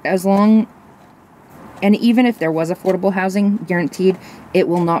and even if there was affordable housing guaranteed, it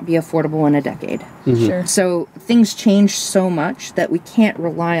will not be affordable in a decade. Sure. So things change so much that we can't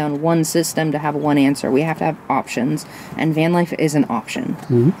rely on one system to have one answer. We have to have options, and van life is an option.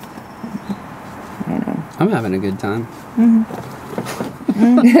 I don't know. I'm having a good time.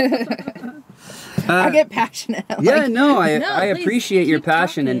 I get passionate. Yeah, no, I please appreciate your keep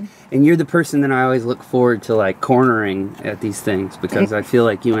passion, talking. and you're the person that I always look forward to, like, cornering at these things, because I feel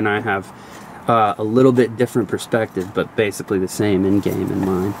like you and I have a little bit different perspective, but basically the same end game in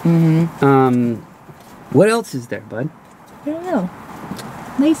mind. What else is there, bud? I don't know.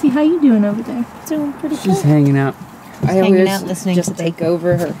 Lacey, how you doing over there? Doing pretty She's good. hanging out. I hanging always out, listening just to the- take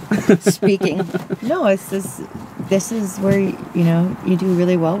over her speaking. No, this is where you do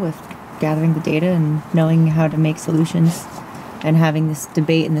really well with gathering the data and knowing how to make solutions, and having this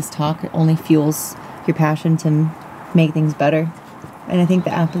debate and this talk only fuels your passion to make things better. And I think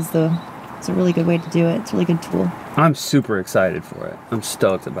the app is it's a really good way to do it. It's a really good tool. I'm super excited for it. I'm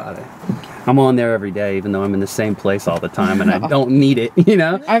stoked about it. I'm on there every day, even though I'm in the same place all the time, and I don't need it, you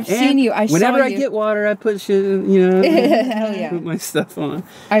know? I've seen you. I whenever saw I you. get water, I put shit, you know, Hell yeah. put my stuff on.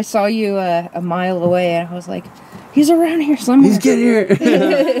 I saw you a mile away, and I was like, he's around here somewhere. He's getting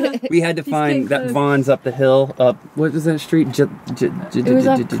here. We had to find getting that close. Vaughn's up the hill. Up, what was that street? It was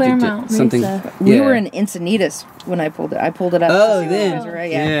up Claremont Something. Mesa. We Yeah. were in Encinitas when I pulled it. I pulled it up. Oh, to see what then. it was,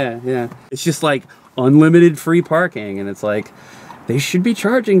 right? Yeah. Yeah. It's just like unlimited free parking, and it's like, they should be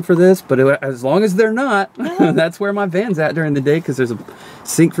charging for this, but as long as they're not, that's where my van's at during the day, because there's a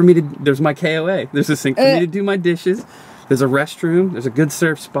sink for me to, there's my KOA. There's a sink for me to do my dishes. There's a restroom. There's a good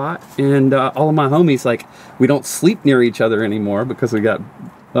surf spot. And all of my homies, like, we don't sleep near each other anymore because we got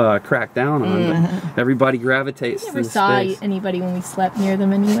cracked down on. But everybody gravitates We to never the saw space. anybody when we slept near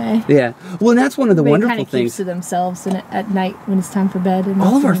them anyway. Yeah. Well, and that's one of the Everybody wonderful kinda things. keeps to themselves at night when it's time for bed. And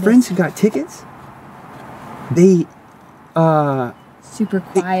All of our that's when friends who got tickets, they it's super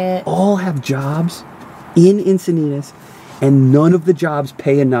quiet. all have jobs in Encinitas, and none of the jobs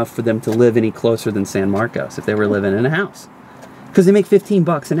pay enough for them to live any closer than San Marcos if they were living in a house. because they make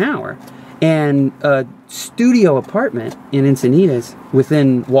 $15 an hour. And a studio apartment in Encinitas,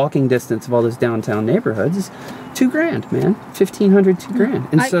 within walking distance of all those downtown neighborhoods, is $2,000, man. $1,500,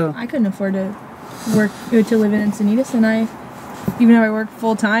 $2,000. And I couldn't afford to live in Encinitas, and even though I work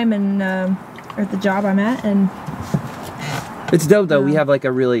full time and at the job I'm at, and it's dope though. We have like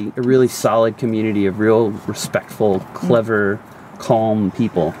a really solid community of real respectful, clever, calm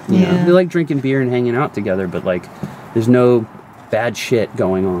people. You know, they like drinking beer and hanging out together, but like, there's no bad shit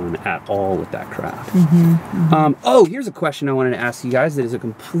going on at all with that crowd. Oh, here's a question I wanted to ask you guys that is a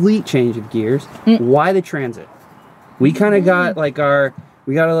complete change of gears. Why the Transit? We kind of got like our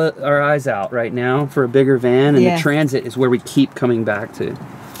eyes out right now for a bigger van, and the Transit is where we keep coming back to.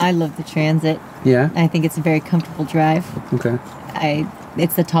 I love the Transit. Yeah? I think it's a very comfortable drive. Okay.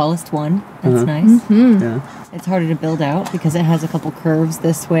 It's the tallest one. That's nice. Yeah. It's harder to build out because it has a couple curves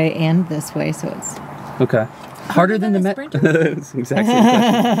this way and this way, so it's okay. Harder than the Sprinter? That's exactly the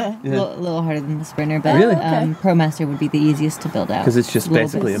question. a little harder than the Sprinter, but Really? ProMaster would be the easiest to build out. Because it's just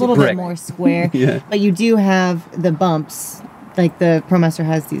basically a little brick. bit more square. Yeah. But you do have the bumps. Like the ProMaster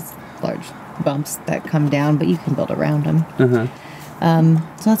has these large bumps that come down, but you can build around them.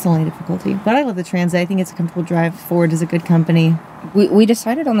 So that's the only difficulty. But I love the Transit. I think it's a comfortable drive. Ford is a good company. We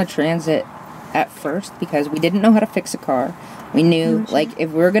decided on the Transit at first because we didn't know how to fix a car. We knew, like, if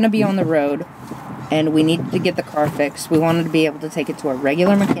we were going to be on the road and we needed to get the car fixed, we wanted to be able to take it to a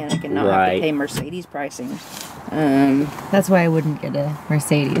regular mechanic and not have to pay Mercedes pricing. That's why I wouldn't get a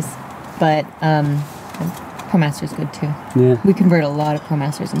Mercedes. But ProMaster's good too. Yeah. We convert a lot of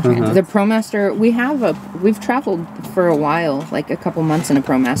ProMasters and Transits. The ProMaster, we've traveled for a while, like a couple months in a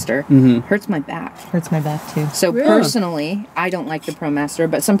ProMaster. Hurts my back. Hurts my back too. So personally, I don't like the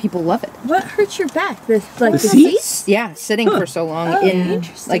ProMaster, but some people love it. what hurts your back? The seats? Yeah, sitting for so long in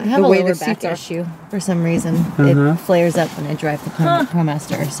like I have the a way lower the back seats are. issue for some reason. It flares up when I drive the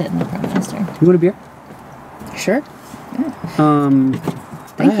ProMaster or sit in the ProMaster. You want a beer? Sure.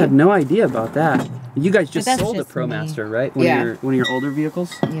 I had no idea about that. You guys just that's sold a just me. ProMaster, right? Yeah. One of your older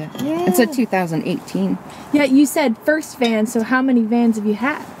vehicles? Yeah. It's a 2018. Yeah, you said first van, so how many vans have you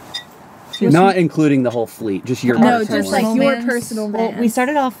had? Not including the whole fleet, just your No, personal just one. like your vans? personal van. Well, we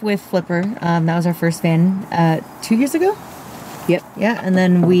started off with Flipper. That was our first van 2 years ago. Yep. Yeah, and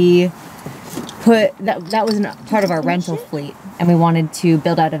then we put that was part of our rental fleet, and we wanted to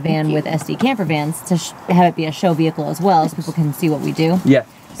build out a van with SD Campervans to have it be a show vehicle as well, so people can see what we do. Yeah.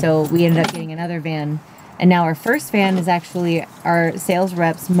 So we ended up getting another van, and now our first van is actually our sales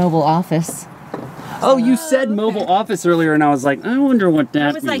rep's mobile office. Oh, you said mobile office earlier, and I was like, I wonder what that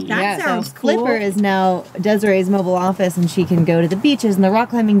I was like, means. that Yeah, sounds so cool. Flipper is now Desiree's mobile office, and she can go to the beaches and the rock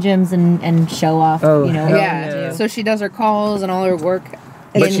climbing gyms and show off, Oh, you know, hell what Yeah. we do. So she does her calls and all her work.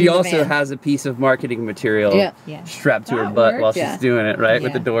 But in she the also van. has a piece of marketing material Yeah. strapped to her That butt works. while she's Yeah. doing it, right?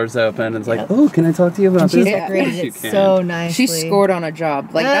 With Yeah. the doors open. It's like, Yep. oh, can I talk to you about And she's this? decorated Yes, you it can. so nicely. She scored on a job.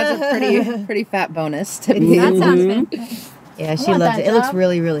 Like that's a pretty fat bonus to It me. That sounds fantastic. Yeah, she want loves that it. It looks job.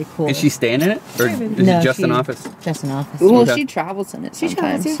 really, really cool. Is she staying in it? Or is No, it just an she- office? Just an office. Well, Okay. she travels in it She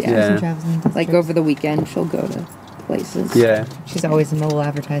sometimes. travels, Yeah. She travels and does Like trips. over the weekend, she'll go to places. Yeah. She's always in mobile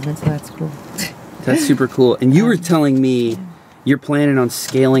advertising, so that's cool. That's super cool. And you were telling me you're planning on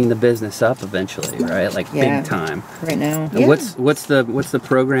scaling the business up eventually, right? Like Yeah. big time. Right now. Yeah. What's the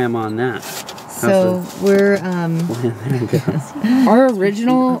program on that? So we're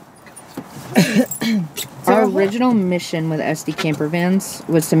Our original mission with SD Campervans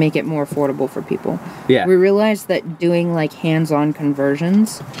was to make it more affordable for people. Yeah. We realized that doing like hands-on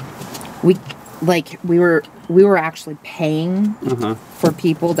conversions, we were actually paying for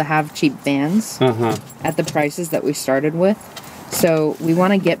people to have cheap vans at the prices that we started with. So we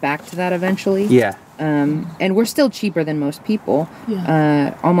want to get back to that eventually. Yeah. And we're still cheaper than most people.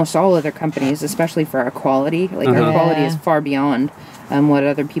 Yeah. Almost all other companies, especially for our quality. Like our quality is far beyond what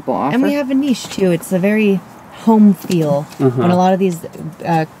other people offer. and we have a niche too. It's a very home feel. When a lot of these,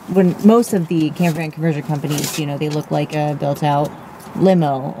 when most of the campervan conversion companies, you know, they look like a built-out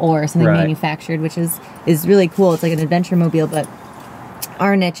limo or something Right. manufactured, which is really cool. It's like an adventure mobile, but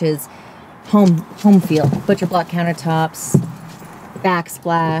our niche is home feel. Butcher block countertops,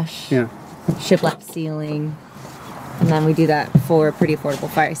 backsplash, Yeah. shiplap ceiling, and then we do that for a pretty affordable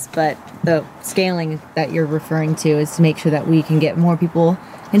price. But the scaling that you're referring to is to make sure that we can get more people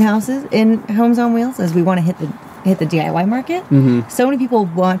in homes on wheels, as we want to hit the DIY market. So many people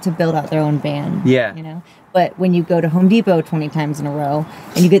want to build out their own van. Yeah. You know, but when you go to Home Depot 20 times in a row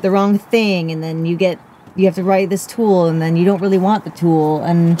and you get the wrong thing, and then you have to buy this tool, and then you don't really want the tool,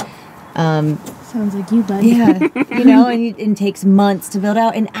 and Sounds like you, buddy. Yeah, you know, and it takes months to build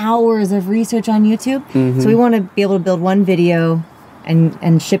out and hours of research on YouTube. So we want to be able to build one video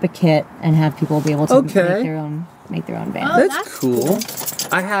and ship a kit and have people be able to make their own van. Oh, That's cool.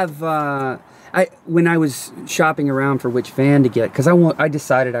 I have when I was shopping around for which van to get, because I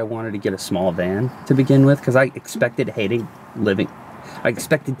decided I wanted to get a small van to begin with, because I expected to hate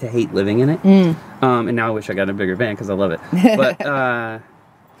living in it, and now I wish I got a bigger van because I love it. But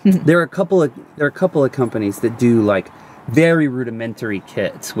there are a couple of companies that do like very rudimentary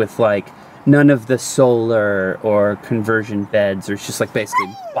kits with like none of the solar or conversion beds, or it's just like basically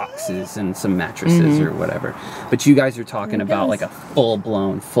boxes and some mattresses or whatever. But you guys are talking about like a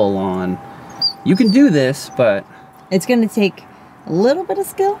full-on. You can do this, but it's going to take a little bit of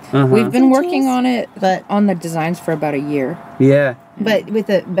skill. We've been working on it, but on the designs for about a year. Yeah. But if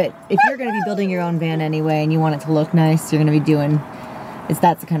you're going to be building your own van anyway and you want it to look nice, you're going to be doing.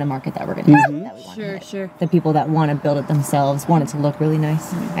 That's the kind of market that we're going to hit. That we want to hit. Sure. The people that want to build it themselves, want it to look really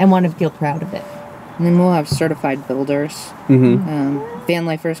nice, and want to feel proud of it. And then we'll have certified builders,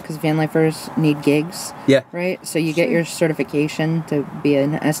 vanlifers, because vanlifers need gigs. Yeah. Right. So you get your certification to be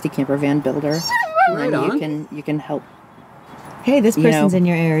an SD Campervan builder. Right on. And you can help. Hey, this person's in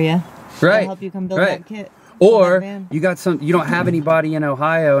your area. Right. I'll help you come build that kit. Or you don't have anybody in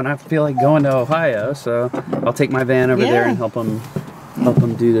Ohio, and I feel like going to Ohio, so I'll take my van over there and help them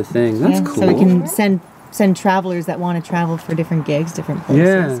do the thing. That's cool. So we can send travelers that want to travel for different gigs, different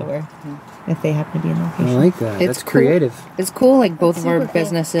places, or if they happen to be in location. I like that. That's creative. It's cool. Like both of our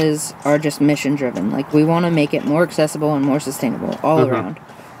businesses are just mission driven. Like we want to make it more accessible and more sustainable all around,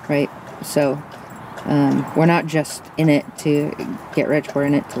 right? So we're not just in it to get rich. We're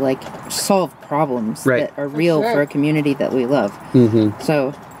in it to like solve problems that are real for a community that we love.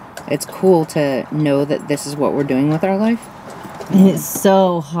 So it's cool to know that this is what we're doing with our life. And it's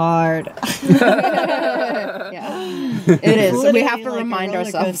so hard. It is. We have to remind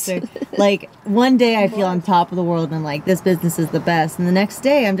ourselves. Like one day I feel on top of the world and like this business is the best, and the next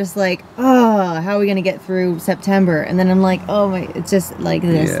day I'm just like, oh, how are we gonna get through September? And then I'm like, oh my, it's just like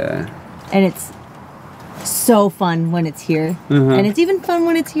this. And it's so fun when it's here, and it's even fun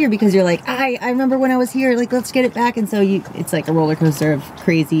when it's here because you're like, I remember when I was here, like let's get it back. And so it's like a roller coaster of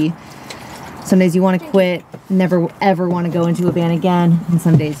crazy. Some days you want to quit, never ever want to go into a van again, and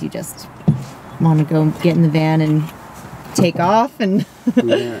some days you just want to go get in the van and take off and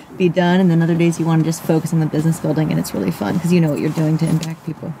be done, and then other days you want to just focus on the business building, and it's really fun because you know what you're doing to impact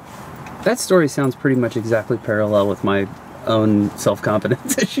people. That story sounds pretty much exactly parallel with my own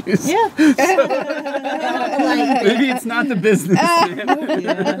self-confidence issues. Yeah. Maybe it's not the business.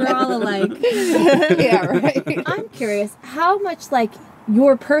 We're all alike. Right. I'm curious, how much like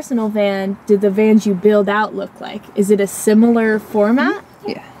your personal van did the vans you build out look like? Is it a similar format?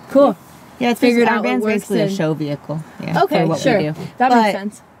 Yeah. Cool. Yeah, it's Figured our out van's what works basically a in. show vehicle. Yeah, Okay, for what sure. we do. That But makes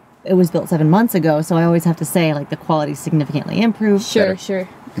sense. It was built 7 months ago, so I always have to say like the quality's significantly improved. Sure.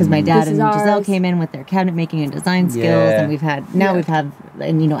 Because my dad This and is Giselle ours. came in with their cabinet making and design skills, and we've had and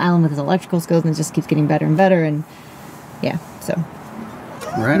Alan with his electrical skills, and it just keeps getting better and better, and so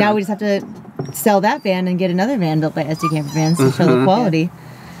now we just have to sell that van and get another van built by SD Campervans to show the quality.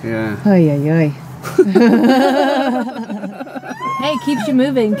 Oy. Hey, it keeps you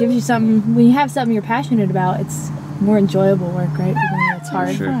moving, gives you something. When you have something you're passionate about, it's more enjoyable work, right? Even though it's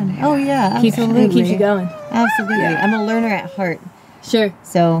hard. Fun. Oh yeah, Keeps you going. Absolutely. I'm a learner at heart. Sure.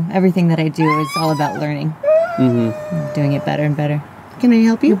 So everything that I do is all about learning. Doing it better and better. Can I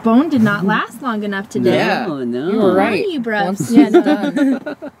help Your you? bone did not last long enough today. Yeah. No. You were right. You, bro. Once Yeah, it's no. done.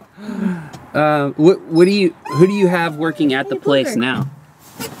 Who do you have working at the place now?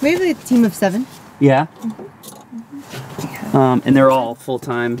 We have a team of 7. Yeah. And they're all full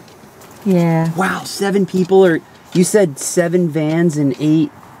time. Yeah. Wow, 7 people, or you said 7 vans in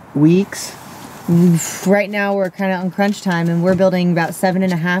 8 weeks? Right now we're kind of on crunch time, and we're building about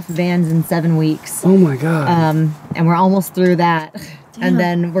 7.5 vans in 7 weeks. Oh my god. And we're almost through that. And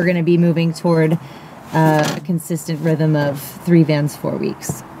then we're going to be moving toward a consistent rhythm of 3 vans 4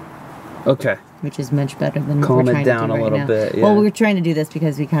 weeks. Okay. Which is much better than Calm what we're it trying down to do a right little now. bit, yeah. Well, we were trying to do this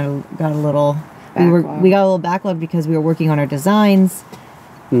because we kind of got a little we got a little backlog because we were working on our designs.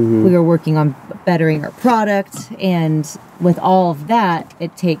 We were working on bettering our product, and with all of that,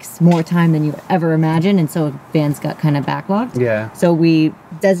 it takes more time than you ever imagine, and so vans got kind of backlogged. Yeah. So we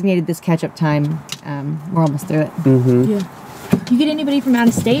designated this catch-up time. We're almost through it. Yeah. Do you get anybody from out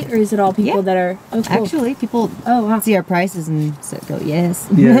of state, or is it all people that are? Oh, cool. Actually, people see our prices and go, yes.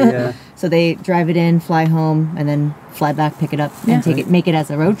 Yeah. So they drive it in, fly home, and then fly back, pick it up, and make it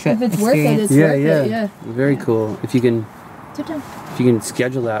as a road trip If it's worth it, experience. it's worth it. Yeah. Very cool. If you can Sometimes. If you can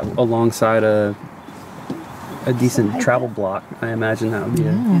schedule that alongside a decent travel block, I imagine that would be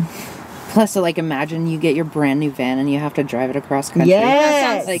it. Plus, like, imagine you get your brand new van and you have to drive it across country.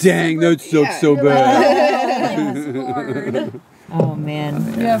 Yes. Like, Dang, that sucks so bad. Hard. Oh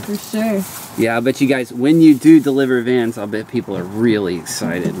man. Yeah, for sure. Yeah, I bet you guys, when you do deliver vans, I'll bet people are really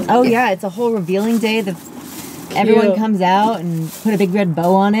excited. Oh yeah, it's a whole revealing day. Everyone Cute. comes out and put a big red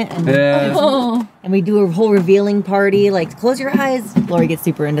bow on it, and Oh, and we do a whole revealing party. Like, close your eyes. Lori gets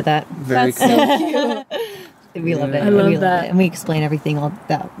super into that. Very that's cool. so cute. We love it. I love we that. it. And we explain everything all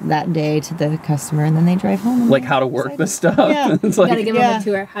that day to the customer, and then they drive home. Like how to work the stuff. Yeah. It's Gotta like, give Yeah. them a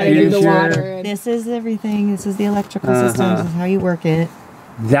tour. How Are to you do the sure? water. And This is everything. This is the electrical system. This is how you work it.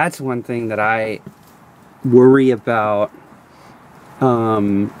 that's one thing that I worry about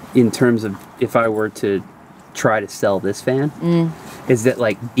in terms of if I were to try to sell this van, is that,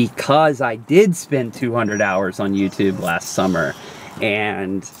 like, because I did spend 200 hours on YouTube last summer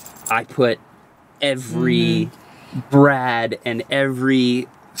and I put every brad and every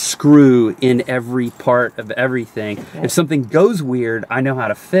screw in every part of everything. If something goes weird, I know how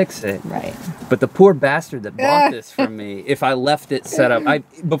to fix it. Right. But the poor bastard that bought this from me, if I left it set up,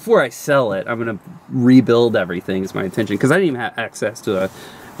 before I sell it, I'm gonna rebuild everything. Is my intention, because I didn't even have access to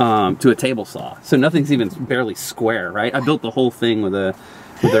a table saw, so nothing's even barely square. Right? I built the whole thing with a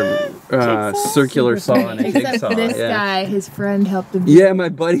circular saw and a Except jigsaw. for this yeah. guy, his friend helped him. Yeah, my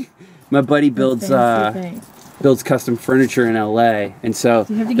buddy builds fancy things. builds custom furniture in LA, and so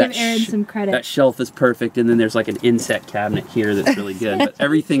You have to give Aaron some credit. That shelf is perfect, and then there's like an inset cabinet here that's really good, but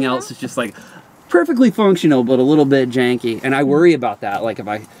everything else is just like perfectly functional, but a little bit janky. And I worry about that. Like if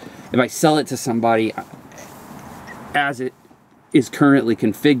I sell it to somebody as it is currently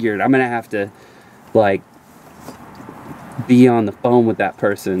configured, I'm gonna have to like be on the phone with that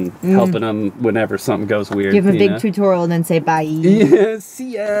person, helping them whenever something goes weird. Give them a you big know? tutorial and then say bye. Yeah,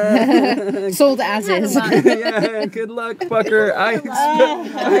 see ya. sold as is. Yeah, good luck, fucker. I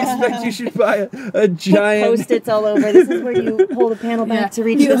expect you should buy a giant. Post-its all over. This is where you pull the panel back to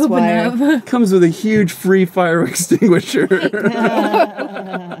reach You this open wire. up. Comes with a huge free fire extinguisher.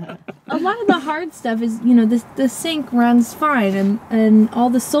 A lot of the hard stuff is, the sink runs fine and all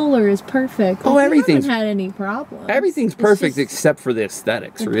the solar is perfect. Oh, We everything's- haven't had any problems. Everything's It's perfect just- except for the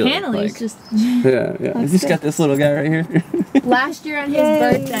aesthetics, the really. paneling is Like, just. yeah. I just got this little guy right here. Last year on his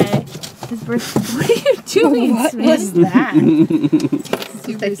birthday. What are you doing, What Smith? was that?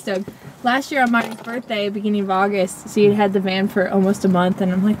 Super stoked. Last year on Marty's birthday, beginning of August, so he'd had the van for almost a month,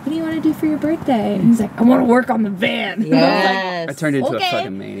 and I'm like, "What do you want to do for your birthday?" And he's like, "I want to work on the van." Yes. I turned into Okay. a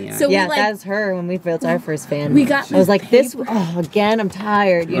fucking maniac. So- Yeah, we, like- that's her when we built our first fan. We got I was like, this. paper. Oh, again, I'm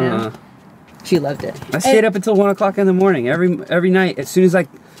tired. You know. She loved it. I stayed up until 1 o'clock in the morning every night. As soon as I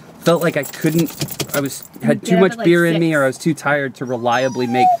felt like I couldn't, had Get too up much at, like, beer in me, 6. or I was too tired to reliably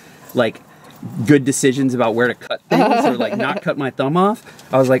make like good decisions about where to cut things or like not cut my thumb off.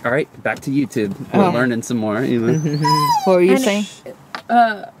 I was like, all right, back to YouTube. We're learning some more. You know? What were you And- saying?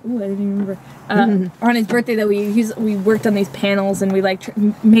 I didn't even remember. On his birthday, though, we worked on these panels and we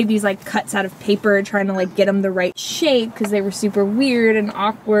made these like cuts out of paper, trying to like get them the right shape because they were super weird and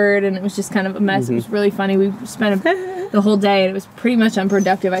awkward, and it was just kind of a mess. It was really funny. We spent the whole day, and it was pretty much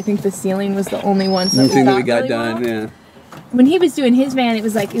unproductive. I think the ceiling was the only one One thing that we got really done. well. Yeah. When he was doing his van, it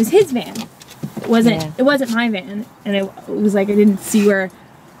was his van. It wasn't. Yeah. It wasn't my van, and it was like I didn't see where.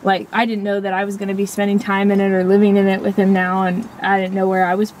 Like, I didn't know that I was going to be spending time in it or living in it with him now, and I didn't know where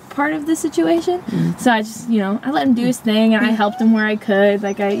I was part of the situation. So I just, I let him do his thing, and I helped him where I could.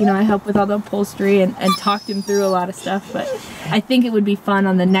 Like, I helped with all the upholstery and talked him through a lot of stuff. But I think it would be fun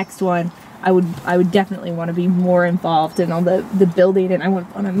on the next one. I would definitely want to be more involved in all the building, and I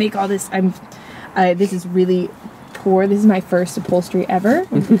would want to make all this. This is really poor. This is my first upholstery ever.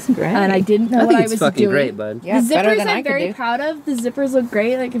 That's great. And I didn't know I what think I it's was fucking doing. great, bud. Yeah, The better zippers than I I'm could very do. proud of. The zippers look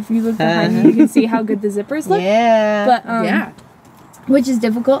great. Like if you look behind me, you can see how good the zippers look. Yeah. But Yeah. which is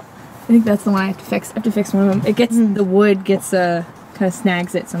difficult. I think that's the one I have to fix. I have to fix one of them. It gets the wood gets kind of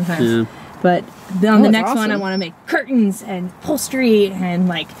snags it sometimes. Yeah. But on the that's next one, I awesome. want to make curtains and upholstery and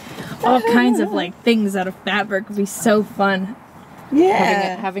like all kinds of like things out of fabric. Would be so fun.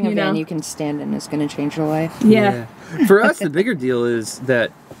 yeah. Having a You van know. you can stand in is going to change your life. Yeah, For us, the bigger deal is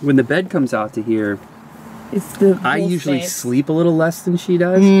that when the bed comes out to here, it's the. I whole usually space. sleep a little less than she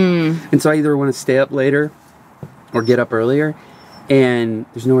does. And so I either want to stay up later or get up earlier, and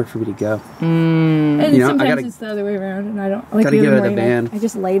there's nowhere for me to go. And You know, I sometimes gotta- it's the other way around, and I don't like gotta the get other out of the morning. van. I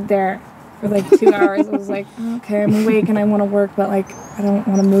just laid there for like 2 hours. I was like, okay, I'm awake and I want to work, but like I don't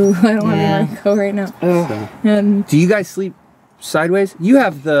want to move. I don't Yeah. want to go right now. So. And Do you guys sleep sideways? You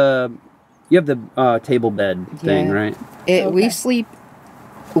have the table bed thing, Yeah. right? We sleep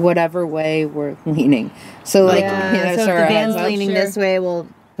whatever way we're leaning. So like, Yeah. So if the van's leaning this way, we'll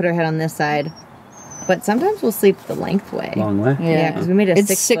put our head on this side. But sometimes we'll sleep the length way. Long way. Yeah, because we made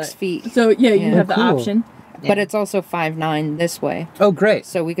it's 6 feet. So yeah, you have the cool. option. But it's also 5'9" this way. Oh, great.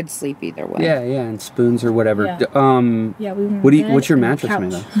 So we could sleep either way. Yeah, and spoons or whatever. Yeah. Yeah, we what's your mattress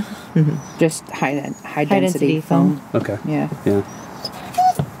made of? Just high density foam. Okay. Yeah. Yeah.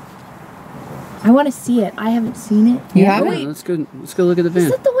 I want to see it. I haven't seen it. You haven't? Wait, Let's go look at the van.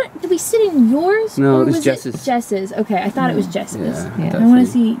 is that the one? Did we sit in yours? No, or it was Jess's. Jess's. Okay, I thought it was Jess's. Yeah, I want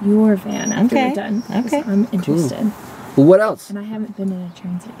to see your van after Okay. we're done. 'cause Okay. I'm interested. Well, what else? And I haven't been in a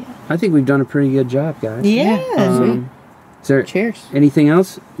transit yet. I think we've done a pretty good job, guys. Yeah. Is there Cheers. anything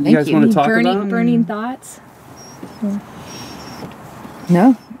else you Thank guys you. want to Any talk burning, about? burning thoughts?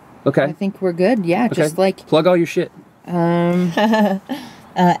 No, I Okay. think we're good. Yeah, just like Plug all your shit.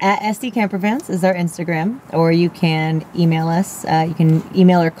 At SD Campervans is our Instagram, or you can email us. You can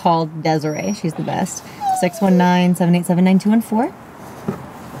email or call Desiree. She's the best. 619-787-9214.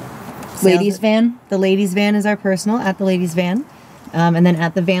 ladies van. The ladies van is our personal, at the ladies van. And then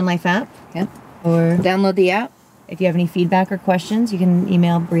at the Vanlife App. Yeah. Or Download the app. if you have any feedback or questions, you can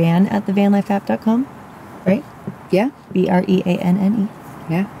email Breanne at thevanlifeapp.com. Right? Yeah. Breanne.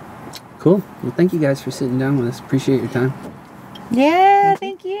 Yeah. Cool. Well, thank you guys for sitting down with us. Appreciate your time. Yeah,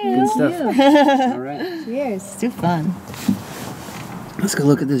 thank you. Good stuff. All right. Cheers. It's too fun. Let's go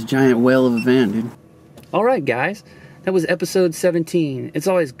look at this giant whale of a van, dude. All right, guys. That was episode 17. It's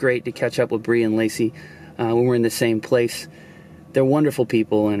always great to catch up with Breanne Lacey when we're in the same place. They're wonderful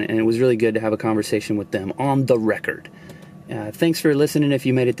people, and it was really good to have a conversation with them on the record. Thanks for listening if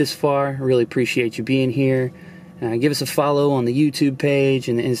you made it this far. I really appreciate you being here. Give us a follow on the YouTube page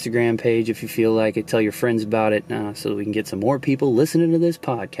and the Instagram page if you feel like it. Tell your friends about it so that we can get some more people listening to this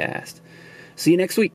podcast. See you next week.